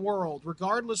Muslim world,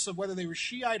 regardless of whether they were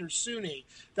Shiite or Sunni,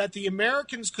 that the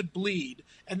Americans could bleed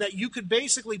and that you could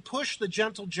basically push the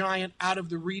gentle giant out of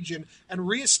the region and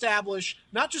reestablish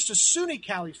not just a Sunni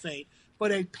caliphate,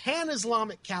 but a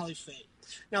pan-Islamic caliphate.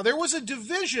 Now, there was a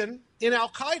division in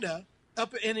Al-Qaeda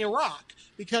up in Iraq,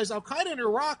 because Al-Qaeda in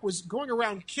Iraq was going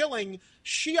around killing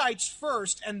Shiites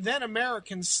first and then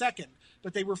Americans second.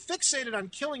 But they were fixated on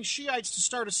killing Shiites to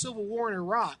start a civil war in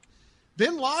Iraq.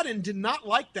 Bin Laden did not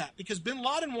like that, because bin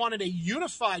Laden wanted a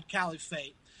unified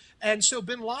caliphate. And so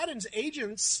bin Laden's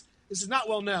agents, this is not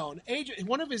well known,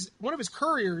 one of his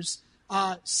couriers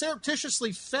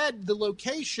surreptitiously fed the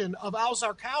location of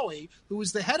al-Zarqawi, who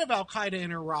was the head of al-Qaeda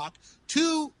in Iraq,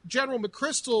 to General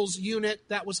McChrystal's unit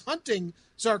that was hunting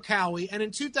Zarqawi. And in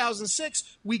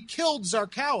 2006, we killed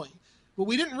Zarqawi. But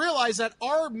we didn't realize that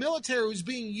our military was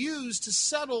being used to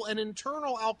settle an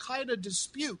internal al-Qaeda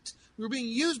dispute. We were being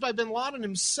used by bin Laden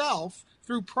himself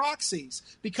through proxies,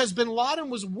 because bin Laden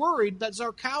was worried that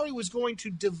Zarqawi was going to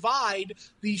divide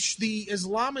the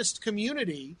Islamist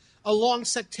community along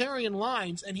sectarian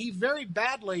lines, and he very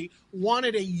badly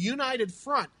wanted a united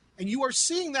front. And you are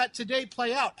seeing that today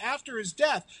play out after his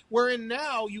death, wherein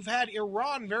now you've had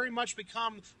Iran very much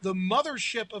become the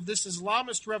mothership of this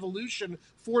Islamist revolution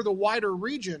for the wider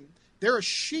region. They're a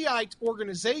Shiite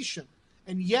organization,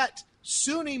 and yet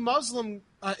Sunni Muslim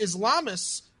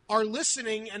Islamists are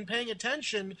listening and paying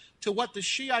attention to what the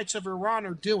Shiites of Iran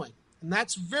are doing. And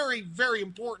that's very, very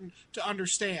important to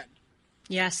understand.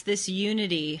 Yes, this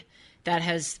unity that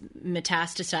has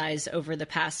metastasized over the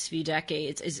past few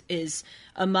decades is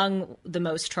among the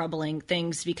most troubling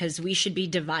things, because we should be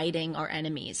dividing our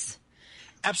enemies.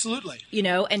 Absolutely. You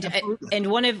know, and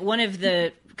one of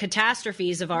the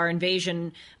catastrophes of our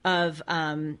invasion of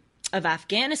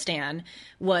Afghanistan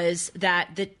was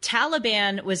that the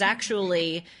Taliban was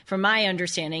actually, from my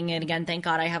understanding, and again, thank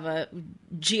God I have a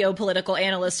geopolitical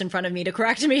analyst in front of me to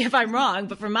correct me if I'm wrong,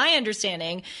 but from my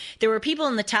understanding, there were people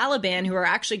in the Taliban who were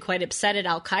actually quite upset at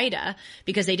al-Qaeda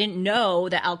because they didn't know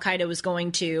that al-Qaeda was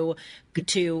going to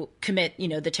commit,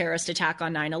 the terrorist attack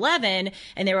on 9/11.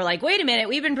 And they were like, wait a minute,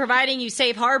 we've been providing you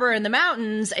safe harbor in the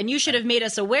mountains, and you should have made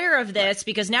us aware of this,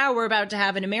 because now we're about to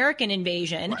have an American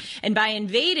invasion. Right. And by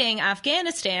invading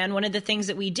Afghanistan, one of the things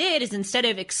that we did is, instead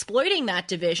of exploiting that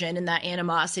division and that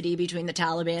animosity between the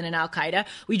Taliban and al-Qaeda,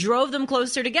 we drove them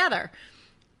closer together.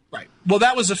 Right. Well,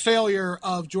 that was a failure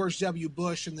of George W.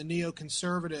 Bush and the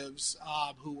neoconservatives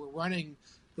who were running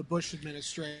the Bush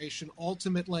administration.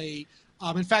 Ultimately,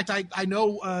 in fact, I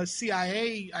know I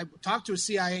talked to a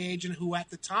CIA agent who at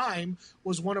the time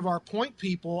was one of our point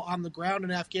people on the ground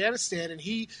in Afghanistan, and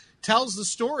he tells the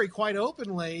story quite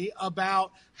openly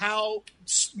about how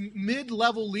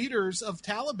mid-level leaders of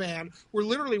Taliban were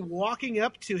literally walking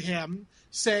up to him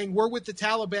saying, we're with the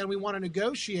Taliban, we want to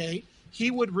negotiate.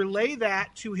 He would relay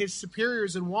that to his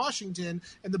superiors in Washington,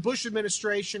 and the Bush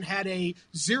administration had a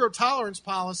zero-tolerance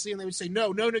policy, and they would say,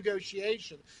 no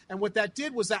negotiation. And what that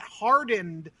did was that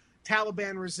hardened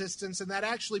Taliban resistance, and that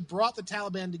actually brought the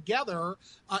Taliban together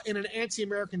in an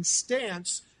anti-American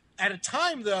stance at a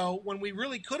time, though, when we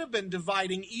really could have been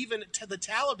dividing even to the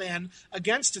Taliban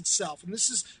against itself. And this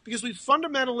is because we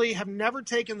fundamentally have never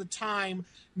taken the time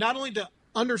not only to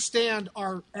understand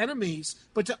our enemies,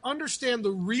 but to understand the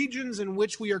regions in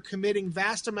which we are committing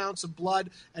vast amounts of blood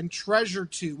and treasure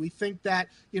to. We think that,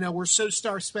 we're so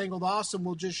star-spangled awesome,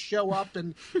 we'll just show up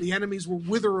and the enemies will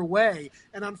wither away.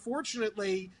 And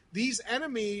unfortunately, these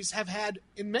enemies have had,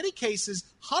 in many cases,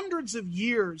 hundreds of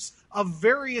years of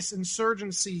various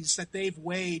insurgencies that they've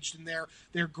waged and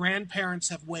their grandparents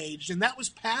have waged, and that was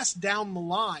passed down the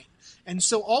line. And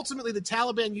so ultimately the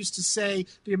Taliban used to say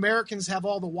the Americans have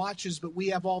all the watches, but we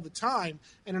have all the time.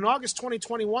 And in August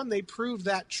 2021, they proved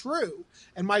that true.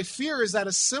 And my fear is that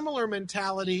a similar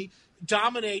mentality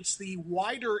dominates the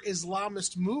wider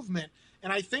Islamist movement.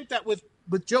 And I think that with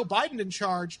Joe Biden in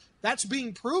charge, that's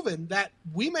being proven, that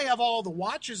we may have all the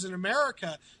watches in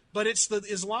America, but it's the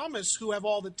Islamists who have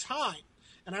all the time.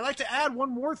 And I'd like to add one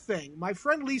more thing. My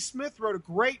friend Lee Smith wrote a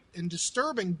great and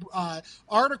disturbing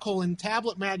article in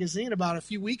Tablet magazine about a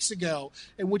few weeks ago,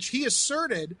 in which he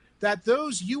asserted that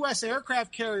those U.S.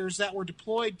 aircraft carriers that were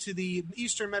deployed to the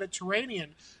Eastern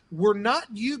Mediterranean were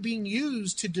not being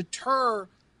used to deter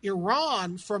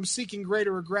Iran from seeking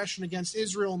greater aggression against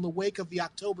Israel in the wake of the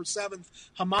October 7th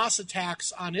Hamas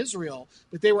attacks on Israel,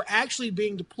 but they were actually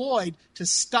being deployed to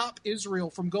stop Israel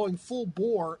from going full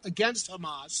bore against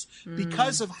Hamas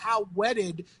because of how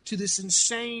wedded to this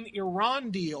insane Iran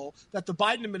deal that the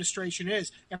Biden administration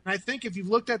is. And I think if you've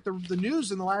looked at the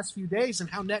news in the last few days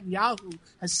and how Netanyahu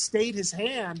has stayed his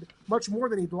hand much more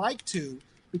than he'd like to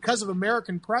because of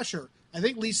American pressure, I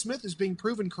think Lee Smith is being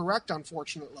proven correct,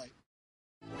 unfortunately.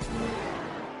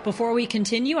 Before we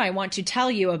continue, I want to tell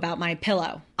you about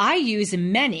MyPillow. I use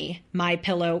many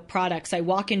MyPillow products. I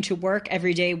walk into work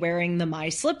every day wearing the My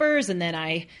slippers, and then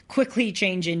I quickly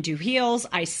change into heels.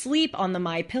 I sleep on the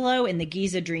MyPillow in the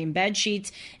Giza Dream bed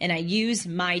sheets, and I use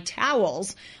My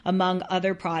towels, among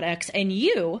other products. And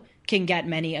you can get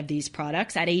many of these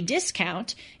products at a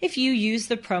discount if you use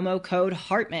the promo code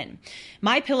Hartman.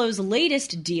 MyPillow's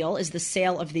latest deal is the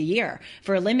sale of the year.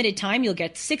 For a limited time, you'll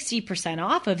get 60%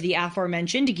 off of the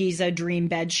aforementioned Giza Dream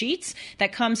bed sheets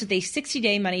that comes with a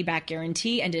 60-day money-back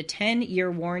guarantee and a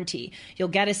 10-year warranty. You'll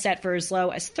get a set for as low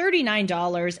as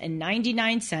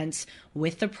 $39.99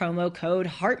 with the promo code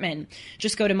Hartman.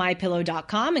 Just go to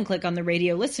MyPillow.com and click on the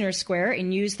radio listener square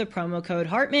and use the promo code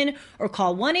Hartman, or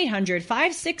call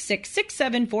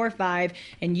 1-800-566-6745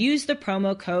 and use the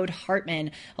promo code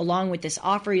Hartman. Along with this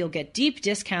offer, you'll get deep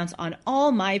discounts on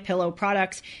all MyPillow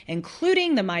products,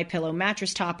 including the MyPillow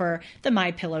mattress topper, the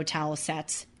MyPillow towel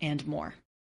sets, and more.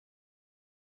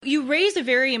 You raise a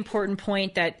very important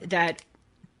point that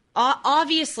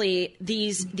obviously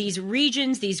these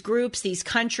regions, these groups, these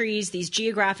countries, these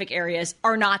geographic areas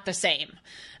are not the same.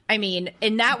 I mean,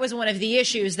 and that was one of the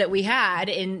issues that we had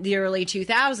in the early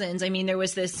 2000s. I mean, there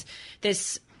was this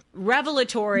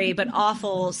revelatory but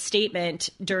awful statement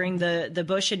during the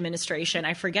Bush administration.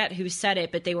 I forget who said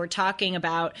it, but they were talking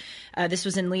about, this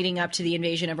was in leading up to the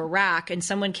invasion of Iraq, and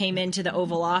someone came into the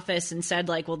Oval Office and said,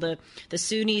 like, well, the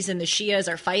Sunnis and the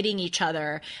Shias are fighting each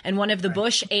other. And one of the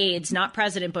Bush aides, not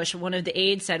President Bush, one of the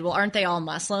aides said, well, aren't they all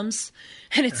Muslims?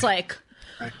 And it's like,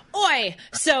 oi!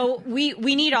 So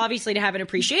we need obviously to have an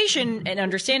appreciation and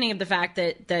understanding of the fact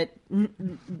that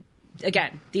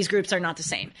again, these groups are not the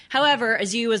same. However,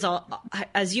 as you have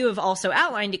also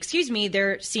outlined,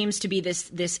 there seems to be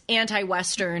this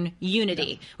anti-Western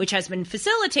unity, which has been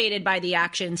facilitated by the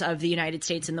actions of the United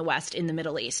States and the West in the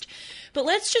Middle East. But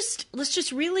let's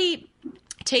just really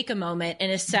take a moment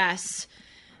and assess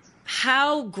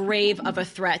how grave of a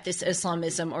threat this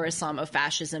Islamism or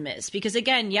Islamofascism is. Because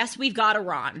again, yes, we've got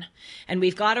Iran, and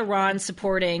we've got Iran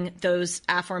supporting those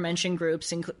aforementioned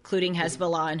groups, including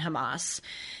Hezbollah and Hamas.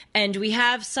 And we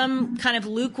have some kind of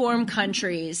lukewarm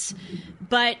countries.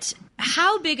 But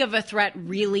how big of a threat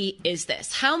really is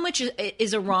this? How much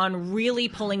is Iran really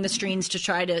pulling the strings to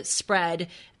try to spread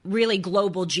really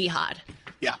global jihad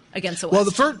against the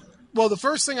West? Well, the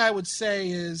first thing I would say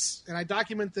is, and I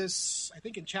document this, I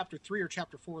think in chapter 3 or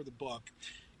chapter 4 of the book,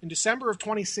 in December of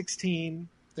 2016,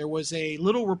 there was a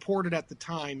little reported at the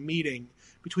time meeting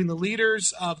between the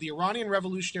leaders of the Iranian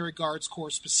Revolutionary Guards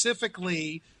Corps,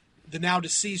 specifically the now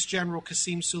deceased General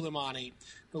Qasem Soleimani,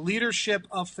 the leadership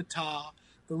of Fatah,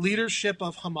 the leadership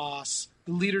of Hamas,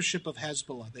 the leadership of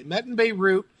Hezbollah. They met in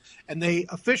Beirut, and they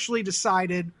officially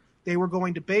decided they were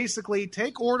going to basically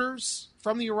take orders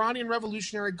from the Iranian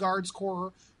Revolutionary Guards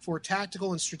Corps for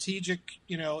tactical and strategic,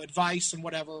 advice and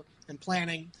whatever, and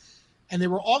planning. And they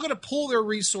were all going to pull their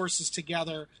resources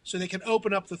together so they can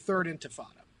open up the third intifada.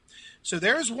 So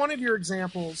there's one of your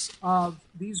examples of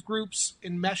these groups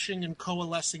enmeshing and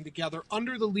coalescing together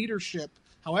under the leadership,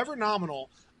 however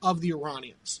nominal, of the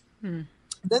Iranians.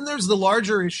 Then there's the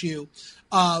larger issue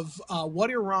of what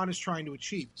Iran is trying to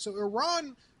achieve. So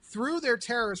Iran, through their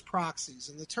terrorist proxies,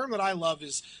 and the term that I love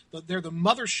is that they're the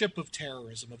mothership of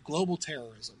terrorism, of global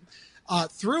terrorism,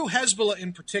 through Hezbollah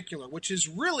in particular, which is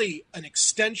really an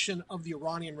extension of the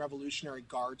Iranian Revolutionary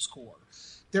Guards Corps.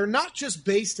 They're not just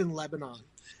based in Lebanon.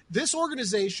 This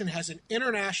organization has an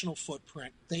international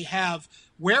footprint. They have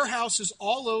warehouses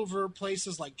all over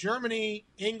places like Germany,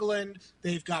 England.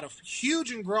 They've got a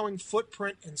huge and growing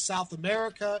footprint in South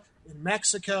America, in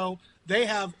Mexico. They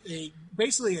have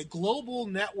basically a global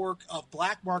network of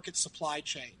black market supply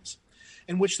chains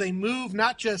in which they move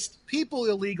not just people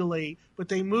illegally, but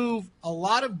they move a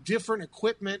lot of different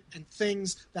equipment and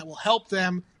things that will help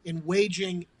them in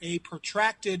waging a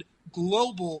protracted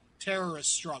global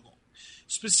terrorist struggle.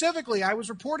 Specifically, I was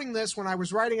reporting this when I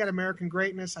was writing at American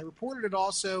Greatness. I reported it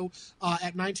also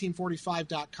at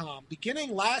 1945.com.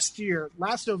 Beginning last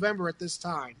November at this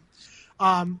time,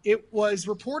 it was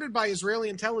reported by Israeli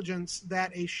intelligence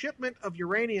that a shipment of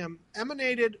uranium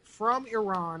emanated from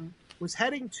Iran was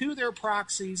heading to their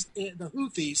proxies, the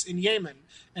Houthis in Yemen,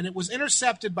 and it was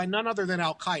intercepted by none other than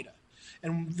Al-Qaeda.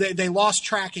 And they lost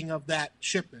tracking of that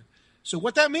shipment. So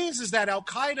what that means is that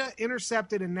Al-Qaeda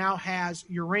intercepted and now has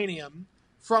uranium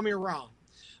from Iran.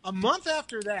 A month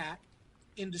after that,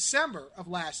 in December of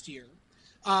last year,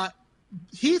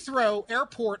 Heathrow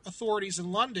Airport authorities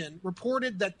in London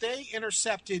reported that they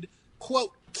intercepted,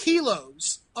 quote,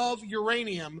 kilos of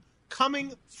uranium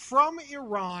coming from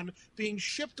Iran, being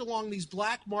shipped along these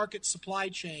black market supply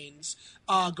chains,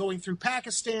 going through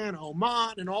Pakistan,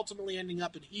 Oman, and ultimately ending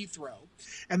up in Heathrow.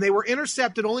 And they were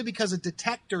intercepted only because a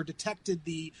detector detected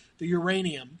the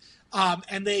uranium.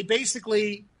 And they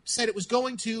basically said it was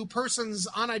going to persons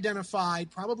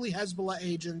unidentified, probably Hezbollah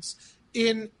agents,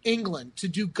 in England to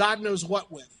do God knows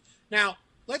what with. Now,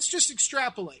 let's just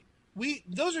extrapolate.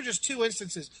 those are just two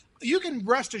instances. You can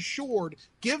rest assured,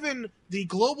 given the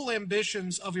global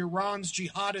ambitions of Iran's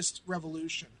jihadist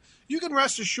revolution, you can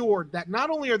rest assured that not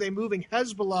only are they moving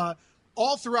Hezbollah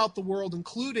all throughout the world,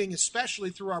 including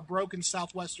especially through our broken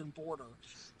southwestern border,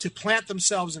 to plant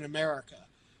themselves in America,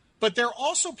 but they're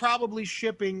also probably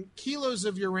shipping kilos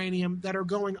of uranium that are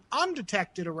going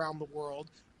undetected around the world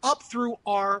up through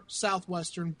our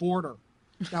southwestern border.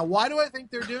 Now, why do I think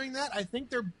they're doing that? I think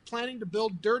they're planning to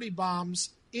build dirty bombs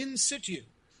in situ,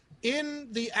 in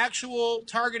the actual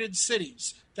targeted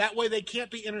cities. That way they can't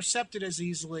be intercepted as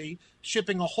easily,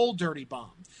 shipping a whole dirty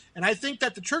bomb. And I think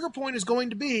that the trigger point is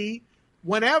going to be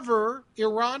whenever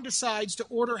Iran decides to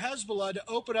order Hezbollah to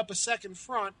open up a second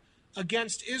front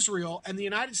against Israel, and the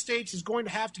United States is going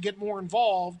to have to get more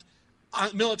involved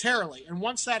militarily. And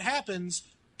once that happens,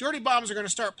 dirty bombs are going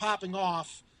to start popping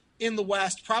off in the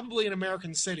West, probably in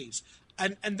American cities.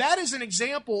 And that is an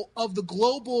example of the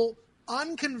global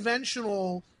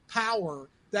unconventional power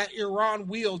that Iran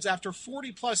wields after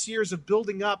 40-plus years of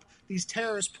building up these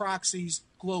terrorist proxies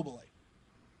globally.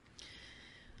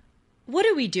 What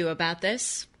do we do about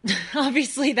this?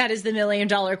 Obviously, that is the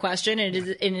million-dollar question, and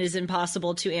it is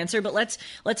impossible to answer. But let's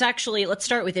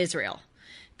start with Israel,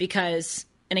 because,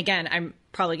 and again, I'm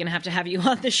probably going to have you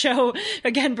on the show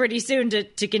again pretty soon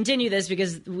to continue this,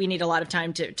 because we need a lot of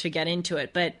time to get into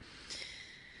it. But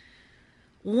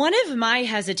one of my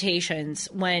hesitations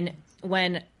when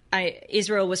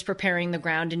Israel was preparing the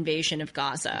ground invasion of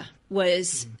Gaza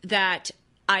was that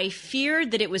I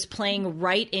feared that it was playing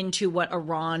right into what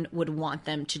Iran would want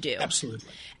them to do. Absolutely.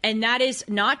 And that is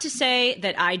not to say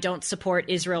that I don't support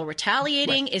Israel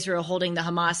retaliating, right. Israel holding the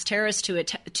Hamas terrorists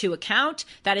to account.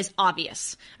 That is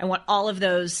obvious. I want all of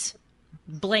those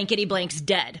blankety blanks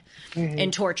dead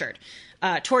and tortured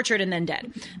and then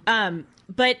dead.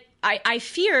 But I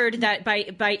feared that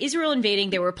by Israel invading,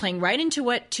 they were playing right into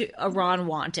what Iran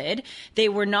wanted. They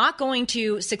were not going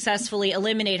to successfully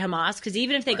eliminate Hamas, because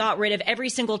even if they got rid of every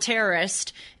single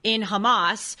terrorist in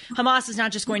Hamas is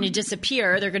not just going to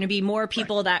disappear. There are going to be more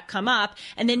people that come up.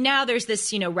 And then now there's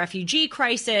this, refugee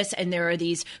crisis, and there are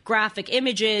these graphic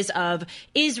images of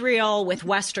Israel with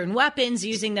Western weapons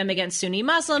using them against Sunni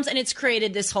Muslims, and it's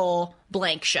created this whole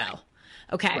blank show.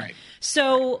 Okay. Right.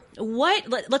 So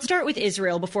let's start with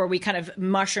Israel before we kind of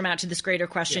mushroom out to this greater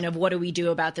question of what do we do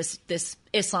about this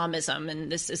Islamism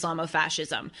and this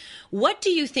Islamofascism. What do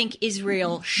you think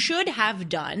Israel should have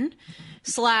done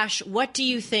 / what do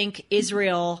you think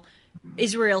Israel's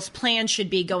plan should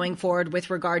be going forward with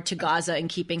regard to Gaza and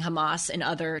keeping Hamas and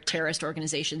other terrorist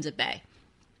organizations at bay?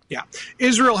 Yeah.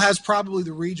 Israel has probably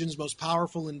the region's most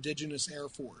powerful indigenous air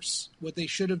force. What they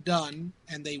should have done,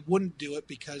 and they wouldn't do it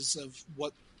because of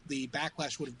what the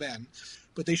backlash would have been,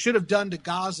 but they should have done to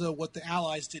Gaza what the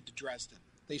Allies did to Dresden.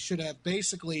 They should have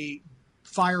basically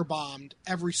firebombed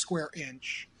every square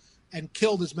inch and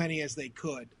killed as many as they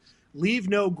could. Leave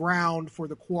no ground for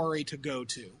the quarry to go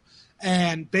to.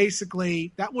 And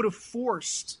basically, that would have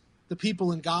forced the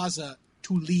people in Gaza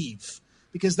to leave.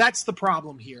 Because that's the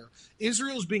problem here.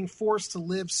 Israel's being forced to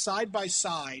live side by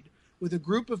side with a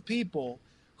group of people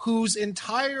whose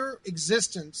entire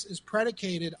existence is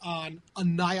predicated on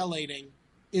annihilating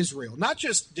Israel. Not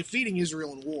just defeating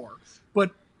Israel in war,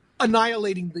 but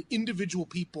annihilating the individual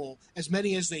people, as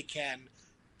many as they can,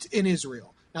 in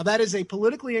Israel. Now, that is a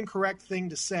politically incorrect thing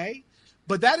to say,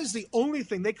 but that is the only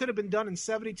thing. They could have been done in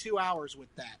 72 hours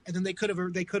with that. And then they could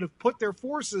have put their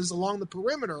forces along the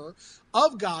perimeter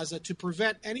of Gaza to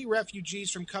prevent any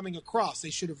refugees from coming across. They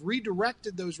should have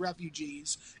redirected those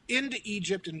refugees into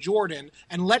Egypt and Jordan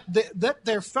and let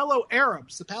their fellow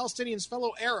Arabs, the Palestinians'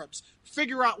 fellow Arabs,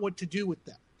 figure out what to do with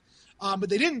them. But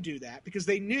they didn't do that because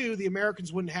they knew the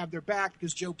Americans wouldn't have their back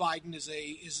because Joe Biden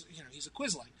he's a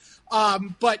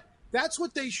quisling. But that's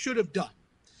what they should have done.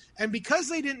 And because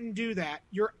they didn't do that,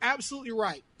 you're absolutely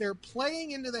right. They're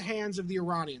playing into the hands of the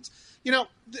Iranians.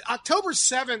 October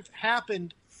 7th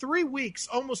happened 3 weeks,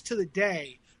 almost to the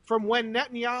day, from when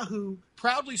Netanyahu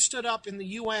proudly stood up in the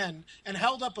UN and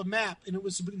held up a map, and it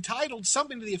was entitled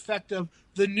something to the effect of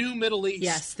the New Middle East.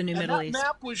 Yes, the New Middle East. That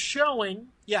map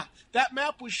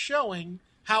was showing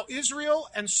how Israel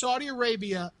and Saudi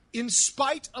Arabia, in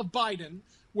spite of Biden,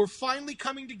 were finally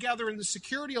coming together in the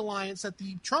security alliance that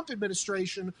the Trump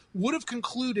administration would have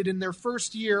concluded in their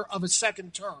first year of a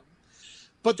second term.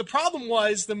 But the problem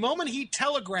was, the moment he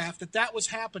telegraphed that was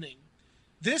happening,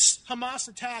 this Hamas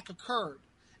attack occurred.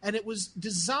 And it was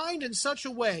designed in such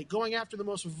a way, going after the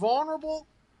most vulnerable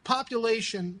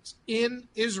populations in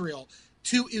Israel,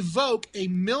 to evoke a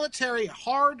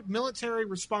hard military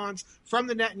response from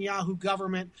the Netanyahu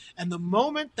government. And the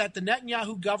moment that the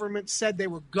Netanyahu government said they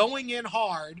were going in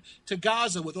hard to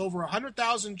Gaza with over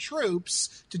 100,000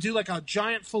 troops to do like a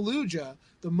giant Fallujah,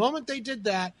 the moment they did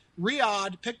that,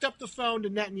 Riyadh picked up the phone to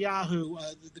Netanyahu,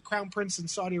 the crown prince in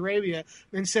Saudi Arabia,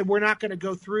 and said, we're not going to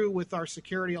go through with our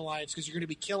security alliance because you're going to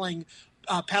be killing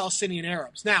Palestinian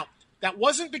Arabs. Now, that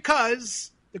wasn't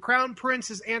because the crown prince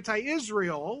is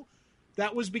anti-Israel.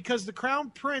 That was because the crown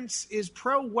prince is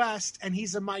pro-West, and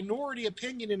he's a minority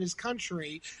opinion in his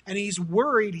country, and he's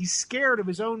worried, he's scared of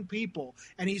his own people,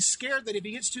 and he's scared that if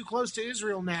he gets too close to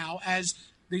Israel now, as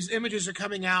these images are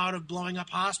coming out of blowing up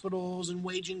hospitals and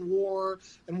waging war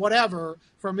and whatever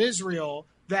from Israel,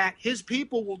 that his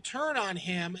people will turn on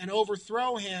him and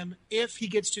overthrow him if he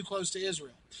gets too close to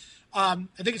Israel. I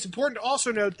think it's important to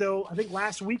also note, though, I think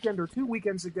last weekend or 2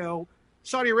 weekends ago,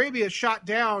 Saudi Arabia shot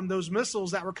down those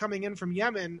missiles that were coming in from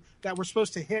Yemen that were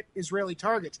supposed to hit Israeli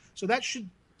targets. So that should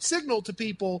signal to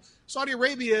people Saudi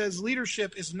Arabia's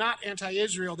leadership is not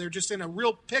anti-Israel. They're just in a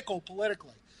real pickle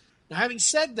politically. Now, having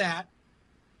said that,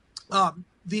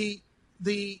 the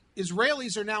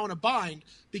Israelis are now in a bind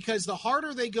because the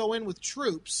harder they go in with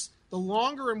troops, the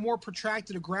longer and more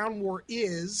protracted a ground war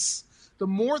is, the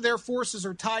more their forces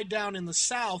are tied down in the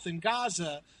south in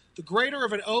Gaza, the greater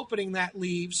of an opening that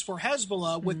leaves for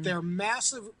Hezbollah with their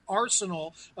massive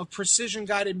arsenal of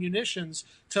precision-guided munitions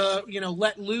to,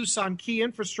 let loose on key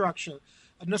infrastructure.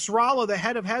 Nasrallah, the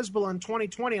head of Hezbollah in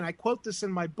 2020, and I quote this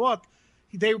in my book,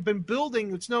 they've been building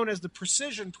what's known as the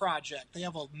Precision Project. They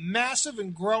have a massive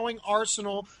and growing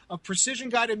arsenal of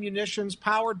precision-guided munitions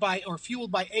powered by or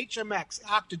fueled by HMX,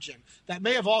 Octogen. That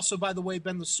may have also, by the way,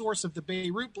 been the source of the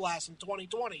Beirut blast in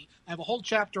 2020. I have a whole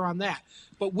chapter on that.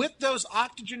 But with those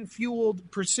Octogen-fueled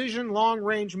precision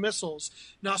long-range missiles,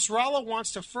 Nasrallah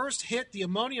wants to first hit the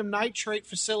ammonium nitrate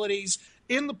facilities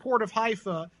in the port of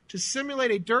Haifa to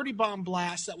simulate a dirty bomb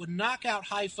blast that would knock out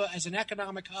Haifa as an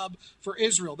economic hub for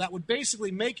Israel. That would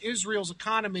basically make Israel's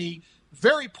economy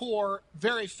very poor,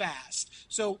 very fast.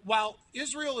 So while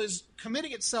Israel is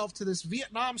committing itself to this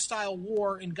Vietnam-style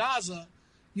war in Gaza,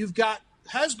 you've got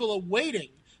Hezbollah waiting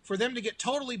for them to get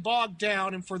totally bogged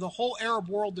down and for the whole Arab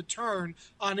world to turn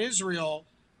on Israel.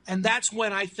 And that's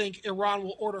when I think Iran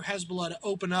will order Hezbollah to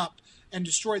open up and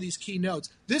destroy these key nodes.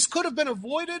 This could have been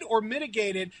avoided or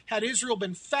mitigated had Israel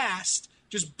been fast,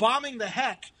 just bombing the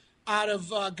heck out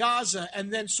of Gaza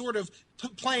and then sort of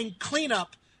playing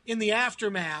cleanup in the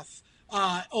aftermath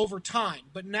over time.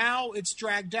 But now it's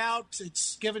dragged out.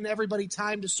 It's given everybody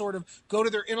time to sort of go to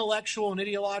their intellectual and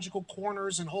ideological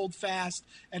corners and hold fast.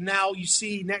 And now you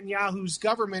see Netanyahu's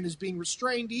government is being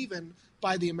restrained even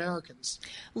by the Americans.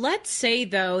 Let's say,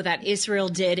 though, that Israel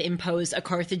did impose a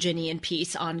Carthaginian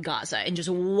peace on Gaza and just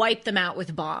wipe them out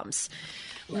with bombs.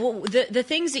 Well, the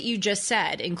things that you just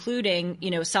said, including,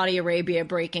 Saudi Arabia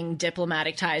breaking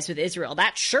diplomatic ties with Israel,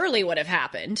 that surely would have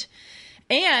happened.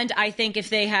 And I think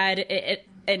if they had,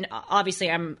 and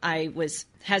obviously I was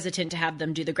hesitant to have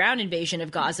them do the ground invasion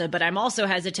of Gaza, but I'm also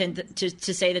hesitant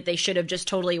to say that they should have just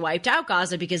totally wiped out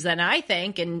Gaza, because then I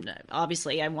think, and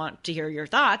obviously I want to hear your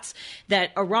thoughts,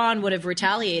 that Iran would have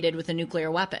retaliated with a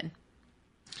nuclear weapon.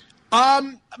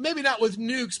 Maybe not with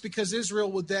nukes, because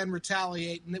Israel would then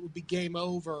retaliate and it would be game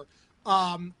over.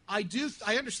 I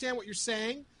understand what you're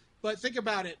saying, but think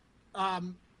about it.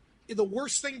 The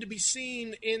worst thing to be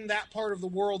seen in that part of the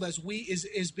world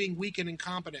is being weak and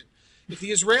incompetent. If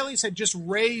the Israelis had just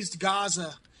razed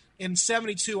Gaza in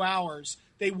 72 hours,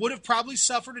 they would have probably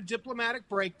suffered a diplomatic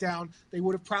breakdown. They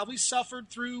would have probably suffered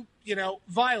through,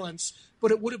 violence,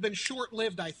 but it would have been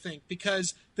short-lived, I think,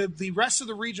 because the rest of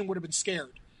the region would have been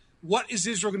scared. What is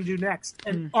Israel going to do next?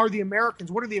 And what are the Americans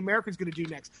going to do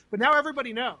next? But now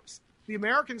everybody knows. The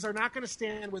Americans are not going to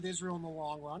stand with Israel in the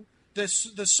long run. The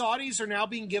Saudis are now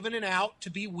being given an out to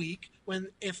be weak, when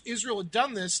if Israel had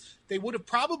done this, they would have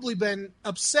probably been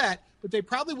upset, but they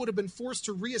probably would have been forced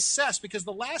to reassess, because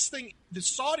the last thing the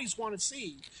Saudis want to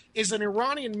see is an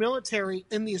Iranian military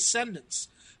in the ascendance.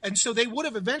 And so they would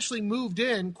have eventually moved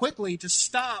in quickly to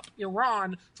stop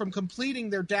Iran from completing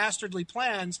their dastardly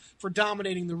plans for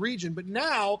dominating the region. But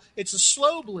now it's a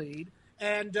slow bleed.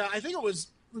 And I think it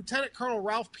was Lieutenant Colonel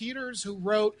Ralph Peters who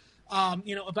wrote,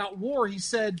 about war. He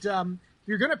said,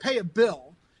 you're going to pay a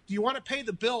bill. Do you want to pay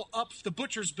the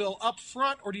butcher's bill up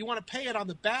front, or do you want to pay it on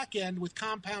the back end with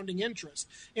compounding interest?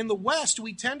 In the West,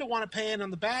 we tend to want to pay it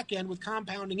on the back end with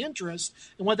compounding interest.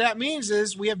 And what that means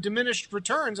is we have diminished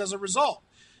returns as a result.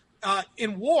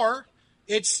 In war,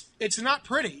 it's not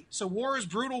pretty. So war is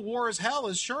brutal, war is hell,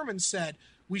 as Sherman said.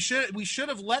 We should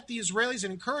have let the Israelis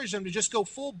and encouraged them to just go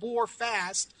full bore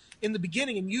fast in the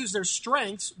beginning and use their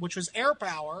strengths, which was air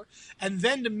power, and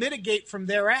then to mitigate from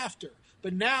thereafter.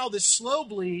 But now this slow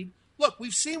bleed, look,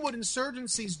 we've seen what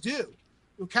insurgencies do.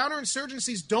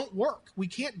 Counterinsurgencies don't work. We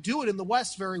can't do it in the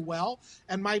West very well.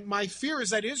 And my fear is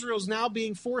that Israel is now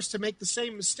being forced to make the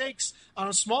same mistakes on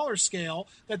a smaller scale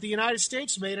that the United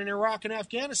States made in Iraq and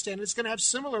Afghanistan. It's going to have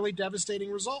similarly devastating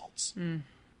results.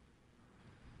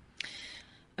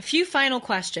 A few final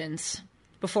questions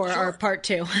before our part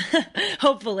two,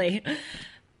 hopefully.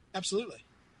 Absolutely.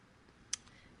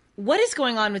 What is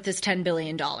going on with this $10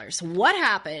 billion? What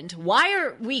happened? Why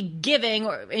are we giving,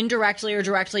 or indirectly or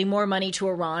directly, more money to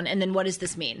Iran? And then what does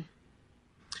this mean?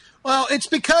 Well, it's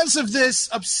because of this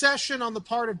obsession on the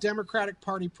part of Democratic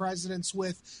Party presidents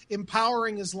with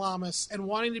empowering Islamists and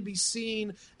wanting to be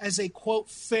seen as a, quote,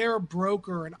 fair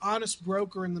broker, an honest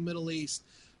broker in the Middle East.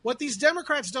 What these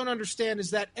Democrats don't understand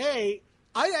is that, A,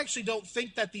 I actually don't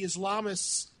think that the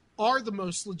Islamists are the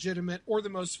most legitimate or the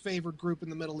most favored group in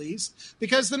the Middle East,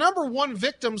 because the number one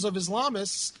victims of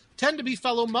Islamists tend to be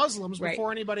fellow Muslims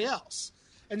before anybody else.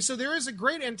 And so there is a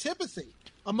great antipathy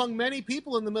among many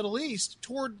people in the Middle East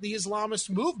toward the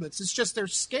Islamist movements. It's just they're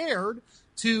scared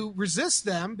to resist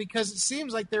them because it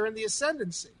seems like they're in the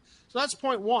ascendancy. So that's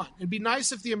point one. It'd be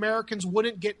nice if the Americans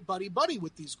wouldn't get buddy-buddy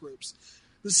with these groups.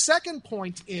 The second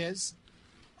point is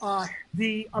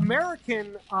the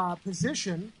American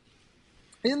position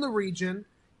in the region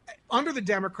under the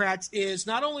Democrats is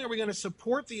not only are we going to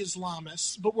support the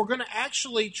Islamists, but we're going to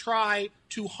actually try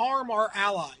to harm our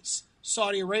allies,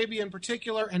 Saudi Arabia in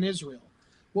particular, and Israel.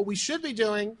 What we should be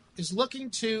doing is looking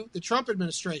to the Trump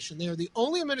administration. They are the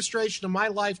only administration in my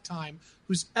lifetime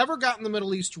who's ever gotten the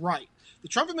Middle East right. The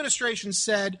Trump administration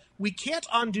said, we can't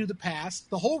undo the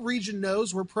past. The whole region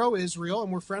knows we're pro-Israel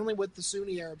and we're friendly with the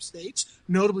Sunni Arab states,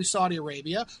 notably Saudi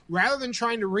Arabia. Rather than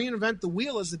trying to reinvent the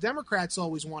wheel as the Democrats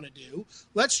always want to do,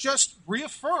 let's just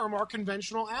reaffirm our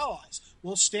conventional allies.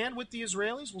 We'll stand with the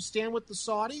Israelis, we'll stand with the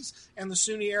Saudis and the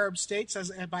Sunni Arab states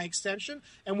by extension,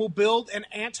 and we'll build an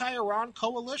anti-Iran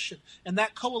coalition. And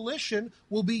that coalition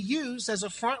will be used as a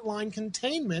frontline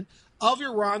containment of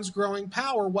Iran's growing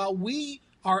power while we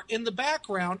are in the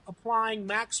background applying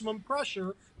maximum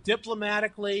pressure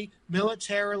diplomatically,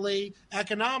 militarily,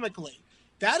 economically.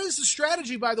 That is the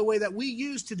strategy, by the way, that we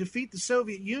used to defeat the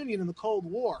Soviet Union in the Cold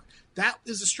War. That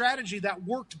is a strategy that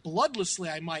worked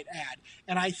bloodlessly, I might add.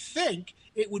 And I think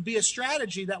it would be a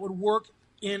strategy that would work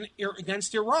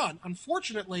against Iran.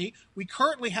 Unfortunately, we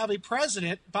currently have a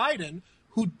president, Biden,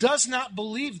 who does not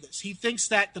believe this. He thinks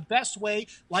that the best way,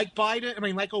 like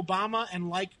Obama and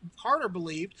like Carter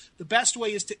believed, the best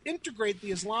way is to integrate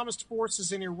the Islamist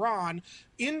forces in Iran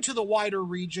into the wider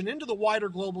region, into the wider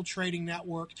global trading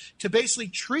network, to basically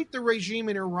treat the regime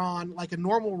in Iran like a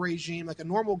normal regime, like a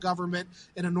normal government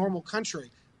in a normal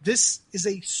country. This is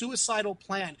a suicidal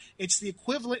plan. It's the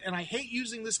equivalent, and I hate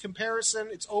using this comparison,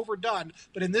 it's overdone,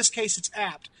 but in this case it's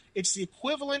apt. It's the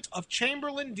equivalent of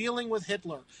Chamberlain dealing with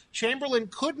Hitler. Chamberlain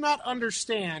could not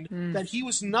understand that he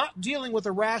was not dealing with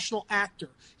a rational actor.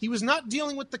 He was not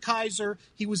dealing with the Kaiser.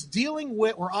 He was dealing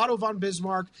with, or Otto von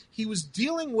Bismarck, he was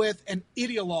dealing with an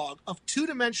ideologue of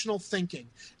two-dimensional thinking.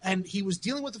 And he was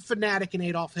dealing with a fanatic in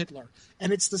Adolf Hitler.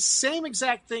 And it's the same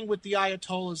exact thing with the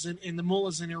Ayatollahs and the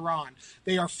mullahs in Iran.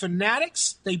 They are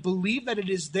fanatics. They believe that it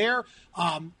is their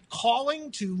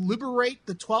calling to liberate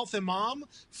the 12th Imam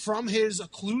from his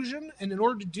occlusion. And in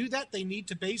order to do that, they need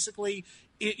to basically,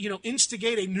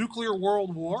 instigate a nuclear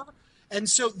world war. And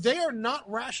so they are not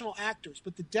rational actors,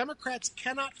 but the Democrats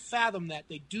cannot fathom that.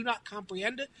 They do not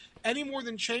comprehend it any more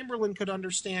than Chamberlain could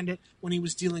understand it when he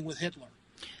was dealing with Hitler.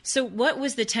 So what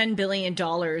was the $10 billion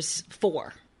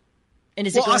for? And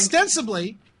is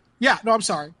ostensibly, I'm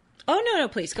sorry. Oh, no,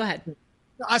 please, go ahead.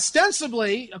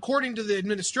 Ostensibly, according to the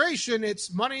administration,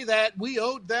 it's money that we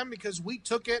owed them because we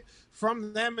took it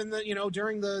from them in the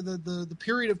during the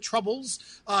period of troubles,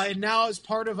 and now as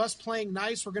part of us playing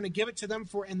nice, we're going to give it to them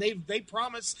and they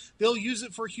promise they'll use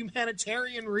it for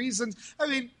humanitarian reasons. I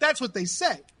mean, that's what they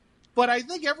say. But I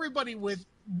think everybody with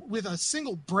a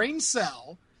single brain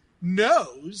cell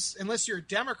knows, unless you're a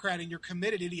Democrat and you're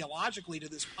committed ideologically to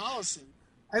this policy,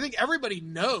 I think everybody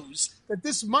knows that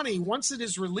this money, once it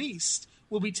is released,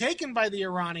 will be taken by the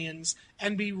Iranians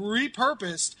and be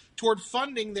repurposed toward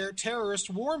funding their terrorist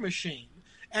war machine.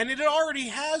 And it already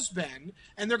has been,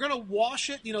 and they're going to wash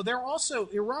it.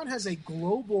 Iran has a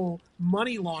global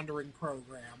money laundering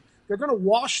program. They're going to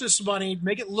wash this money,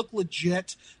 make it look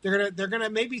legit. They're going to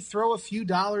maybe throw a few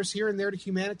dollars here and there to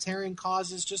humanitarian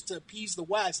causes just to appease the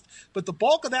West. But the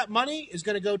bulk of that money is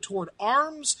going to go toward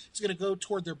arms. It's going to go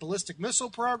toward their ballistic missile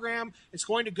program. It's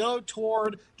going to go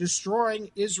toward destroying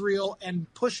Israel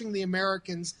and pushing the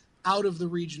Americans out of the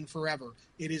region forever.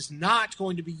 It is not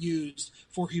going to be used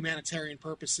for humanitarian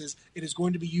purposes. It is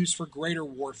going to be used for greater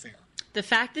warfare. The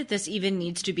fact that this even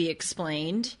needs to be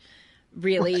explained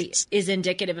really is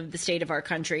indicative of the state of our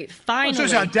country. Finally,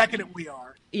 shows how decadent we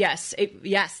are. Yes,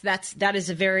 that is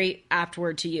a very apt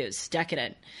word to use,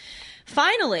 decadent.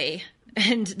 Finally,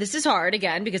 and this is hard,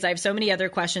 again, because I have so many other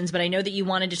questions, but I know that you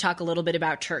wanted to talk a little bit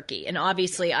about Turkey. And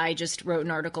obviously, I just wrote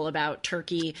an article about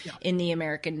Turkey in the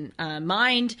American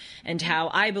mind and how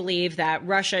I believe that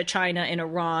Russia, China, and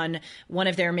Iran, one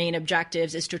of their main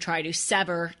objectives is to try to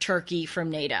sever Turkey from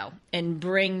NATO and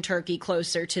bring Turkey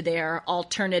closer to their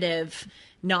alternative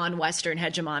non-Western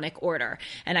hegemonic order.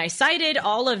 And I cited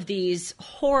all of these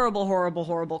horrible, horrible,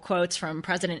 horrible quotes from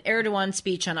President Erdogan's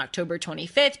speech on October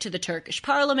 25th to the Turkish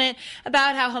parliament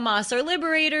about how Hamas are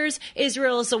liberators,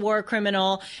 Israel is a war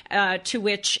criminal, to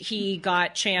which he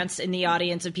got chants in the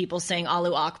audience of people saying,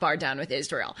 Allahu Akbar, down with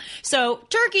Israel. So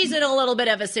Turkey's in a little bit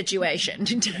of a situation.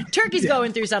 Turkey's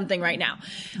going through something right now.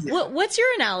 Yeah. What's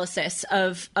your analysis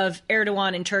of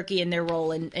Erdogan and Turkey and their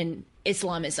role in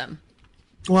Islamism?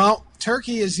 Well,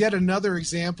 Turkey is yet another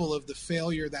example of the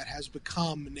failure that has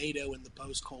become NATO in the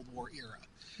post-Cold War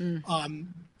era.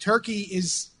 Turkey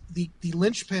is the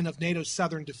linchpin of NATO's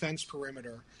southern defense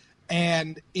perimeter,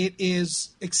 and it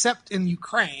is, except in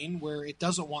Ukraine, where it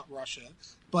doesn't want Russia,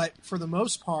 but for the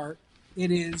most part,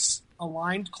 it is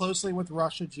aligned closely with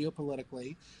Russia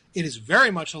geopolitically. It is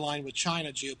very much aligned with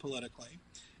China geopolitically.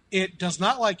 It does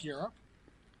not like Europe.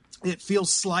 It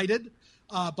feels slighted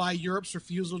by Europe's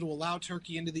refusal to allow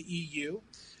Turkey into the EU.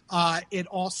 It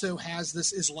also has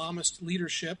this Islamist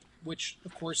leadership, which,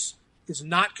 of course, is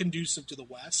not conducive to the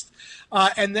West.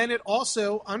 And then it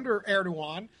also, under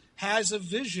Erdogan, has a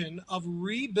vision of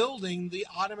rebuilding the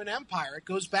Ottoman Empire. It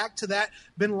goes back to that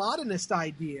bin Ladenist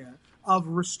idea of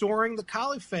restoring the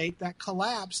caliphate that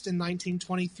collapsed in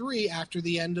 1923 after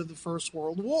the end of the First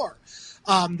World War.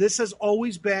 This has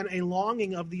always been a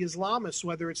longing of the Islamists,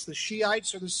 whether it's the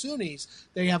Shiites or the Sunnis.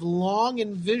 They have long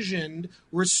envisioned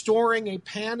restoring a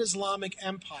pan-Islamic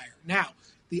empire. Now,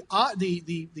 the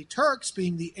Turks,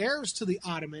 being the heirs to the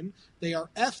Ottoman, they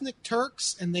are ethnic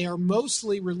Turks, and they are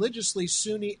mostly religiously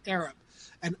Sunni Arab.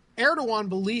 And Erdogan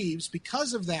believes,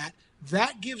 because of that,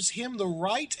 that gives him the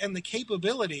right and the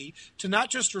capability to not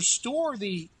just restore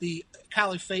the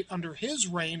caliphate under his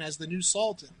reign as the new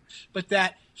sultan, but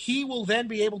that he will then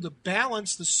be able to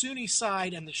balance the Sunni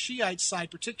side and the Shiite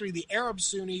side, particularly the Arab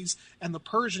Sunnis and the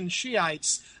Persian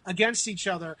Shiites, against each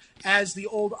other as the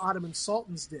old Ottoman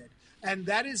sultans did. And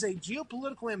that is a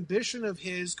geopolitical ambition of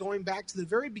his going back to the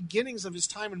very beginnings of his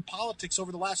time in politics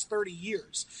over the last 30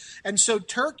 years. And so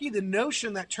Turkey, the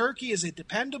notion that Turkey is a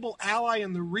dependable ally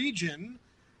in the region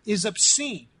is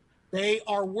obscene. They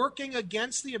are working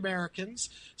against the Americans.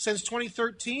 Since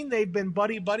 2013, they've been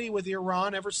buddy-buddy with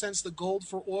Iran ever since the gold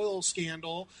for oil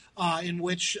scandal, in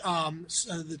which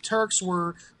the Turks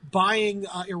were buying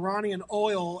Iranian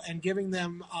oil and giving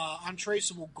them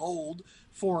untraceable gold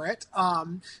for it.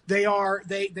 They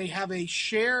have a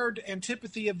shared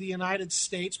antipathy of the United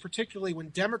States, particularly when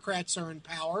Democrats are in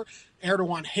power.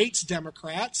 Erdogan hates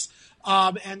Democrats.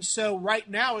 And so right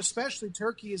now, especially,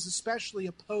 Turkey is especially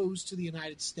opposed to the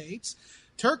United States.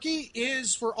 Turkey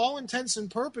is, for all intents and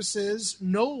purposes,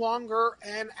 no longer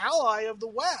an ally of the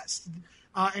West.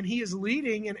 And he is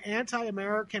leading an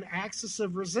anti-American axis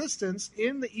of resistance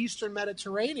in the Eastern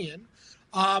Mediterranean.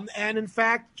 And in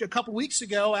fact, a couple weeks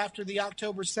ago, after the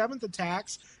October 7th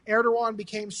attacks, Erdogan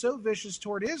became so vicious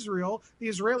toward Israel, the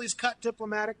Israelis cut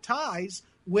diplomatic ties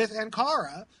with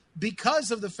Ankara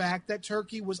because of the fact that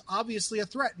Turkey was obviously a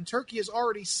threat. And Turkey has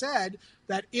already said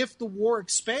that if the war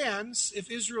expands, if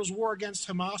Israel's war against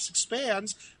Hamas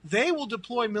expands, they will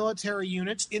deploy military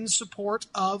units in support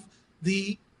of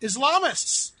the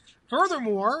Islamists.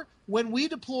 Furthermore, when we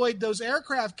deployed those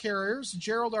aircraft carriers,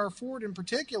 Gerald R. Ford in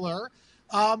particular,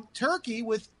 Turkey,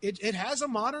 with it has a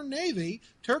modern navy.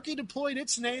 Turkey deployed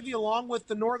its navy along with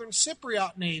the Northern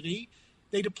Cypriot Navy.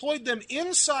 They deployed them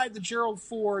inside the Gerald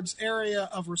Ford's area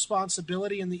of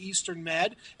responsibility in the Eastern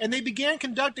Med, and they began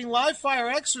conducting live-fire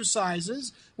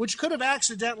exercises, which could have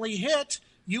accidentally hit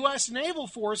U.S. naval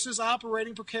forces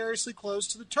operating precariously close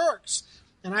to the Turks.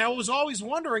 And I was always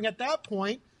wondering at that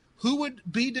point, who would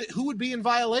be in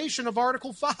violation of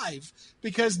Article 5,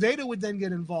 because NATO would then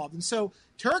get involved. And so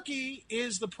Turkey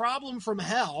is the problem from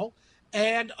hell,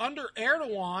 and under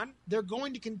Erdogan, they're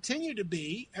going to continue to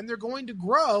be, and they're going to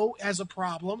grow as a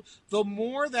problem the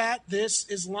more that this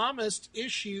Islamist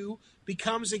issue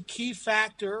becomes a key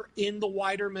factor in the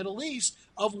wider Middle East,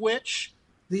 of which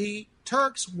the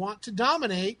Turks want to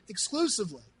dominate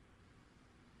exclusively.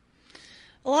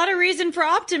 A lot of reason for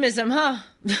optimism, huh?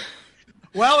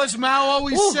 Well, as Mao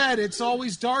always said, it's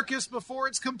always darkest before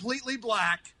it's completely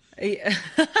black.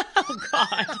 Oh,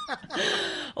 God.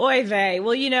 Oy vey.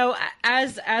 Well, you know,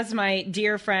 as my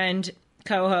dear friend,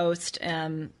 co-host,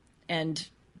 and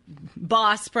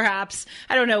boss, perhaps,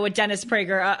 I don't know what Dennis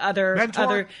Prager,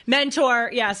 other mentor,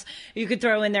 yes, you could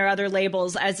throw in there other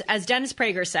labels. As Dennis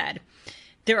Prager said,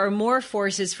 there are more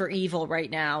forces for evil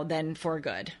right now than for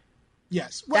good.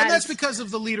 Yes. Well, that's because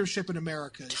of the leadership in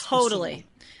America. Totally.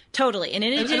 And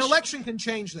in addition, an election can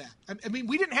change that. I mean,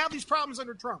 we didn't have these problems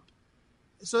under Trump.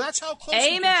 So that's how close.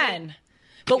 Amen.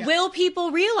 But will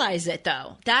people realize it,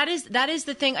 though? That is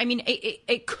the thing. I mean,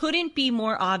 it couldn't be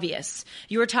more obvious.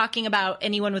 You were talking about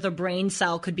anyone with a brain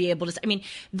cell could be able to. I mean,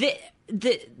 I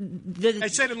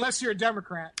said unless you're a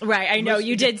Democrat. Right. I know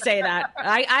you did say that.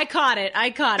 I caught it.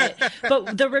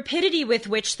 But the rapidity with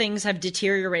which things have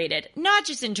deteriorated, not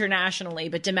just internationally,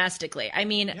 but domestically. I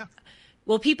mean,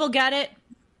 will people get it?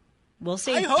 We'll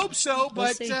see. I hope so,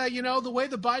 but you know, the way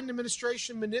the Biden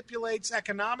administration manipulates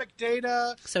economic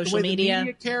data, social the way media. The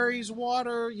media carries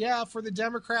water, for the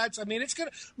Democrats. I mean, it's gonna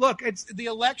look. It's the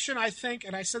election. I think,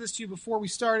 and I said this to you before we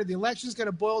started. The election is going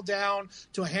to boil down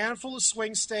to a handful of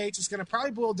swing states. It's going to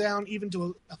probably boil down even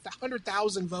to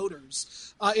 100,000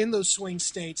 voters in those swing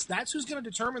states. That's who's going to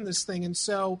determine this thing. And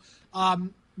so,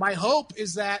 my hope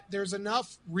is that there's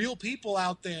enough real people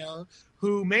out there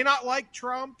who may not like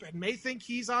Trump and may think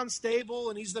he's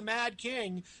unstable and he's the Mad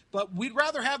King, but we'd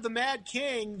rather have the Mad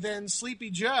King than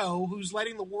Sleepy Joe, who's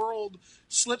letting the world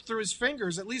slip through his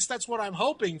fingers. At least that's what I'm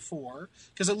hoping for,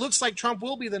 because it looks like Trump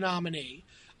will be the nominee.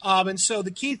 And so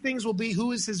the key things will be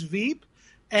who is his Veep,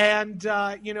 and,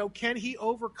 can he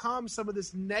overcome some of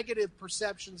this negative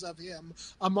perceptions of him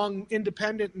among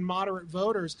independent and moderate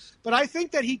voters? But I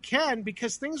think that he can,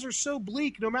 because things are so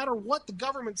bleak. No matter what the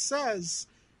government says,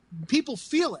 people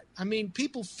feel it. I mean,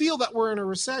 people feel that we're in a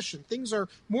recession. Things are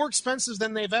more expensive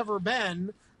than they've ever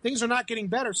been. Things are not getting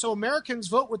better. So Americans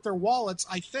vote with their wallets,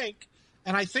 I think.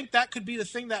 And I think that could be the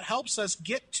thing that helps us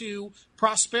get to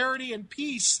prosperity and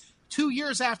peace 2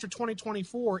 years after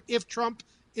 2024 if Trump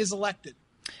is elected.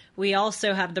 We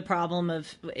also have the problem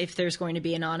of if there's going to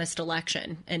be an honest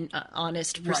election and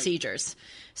honest procedures.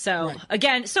 So,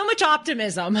 again, so much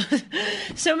optimism.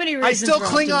 So many reasons. I still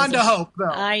cling on to hope, though.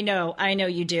 I know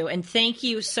you do. And thank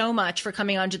you so much for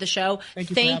coming onto the show.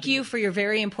 Thank you for your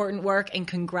very important work, and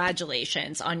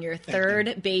congratulations on your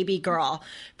third baby girl.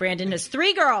 Brandon has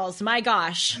 3 girls. My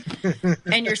gosh.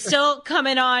 And you're still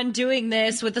coming on doing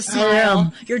this with a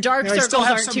smile. Your dark circles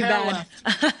aren't too bad.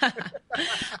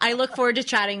 I look forward to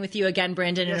chatting with you again,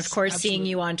 Brandon, and of course, seeing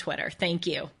you on Twitter. Thank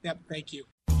you. Yep, thank you.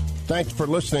 Thanks for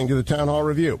listening to the Town Hall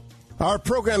Review. Our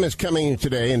program is coming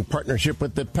today in partnership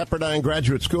with the Pepperdine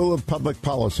Graduate School of Public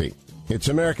Policy. It's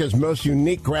America's most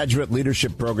unique graduate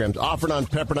leadership programs offered on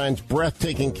Pepperdine's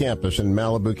breathtaking campus in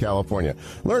Malibu, California.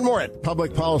 Learn more at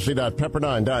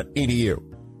publicpolicy.pepperdine.edu.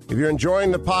 If you're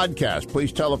enjoying the podcast,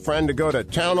 please tell a friend to go to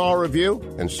Town Hall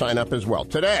Review and sign up as well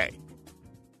today.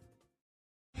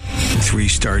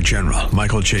 3-star General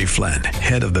Michael J. Flynn,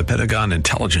 head of the Pentagon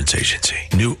Intelligence Agency,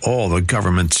 knew all the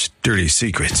government's dirty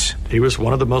secrets. He was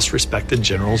one of the most respected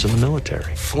generals in the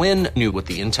military. Flynn knew what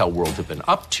the intel world had been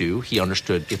up to. He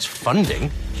understood its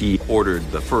funding. He ordered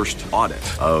the first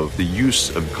audit of the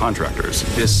use of contractors.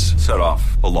 This set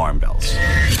off alarm bells.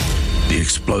 The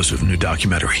explosive new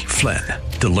documentary, Flynn,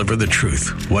 Deliver the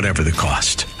Truth, Whatever the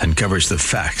Cost, uncovers the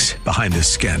facts behind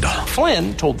this scandal.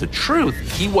 Flynn told the truth.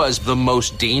 He was the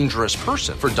most dangerous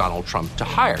person for Donald Trump to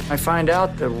hire. I find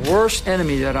out the worst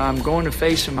enemy that I'm going to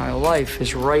face in my life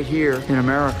is right here in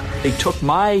America. They took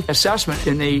my assessment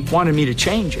and they wanted me to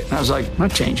change it. And I was like, I'm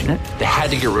not changing it. They had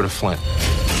to get rid of Flynn.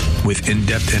 With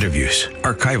in-depth interviews,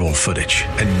 archival footage,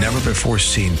 and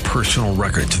never-before-seen personal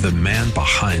records of the man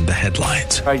behind the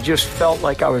headlines. I just felt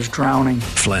like I was drowning.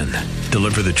 Flynn,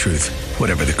 Deliver the Truth,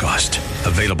 Whatever the Cost.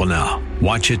 Available now.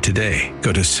 Watch it today.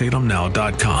 Go to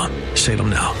salemnow.com.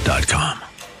 salemnow.com.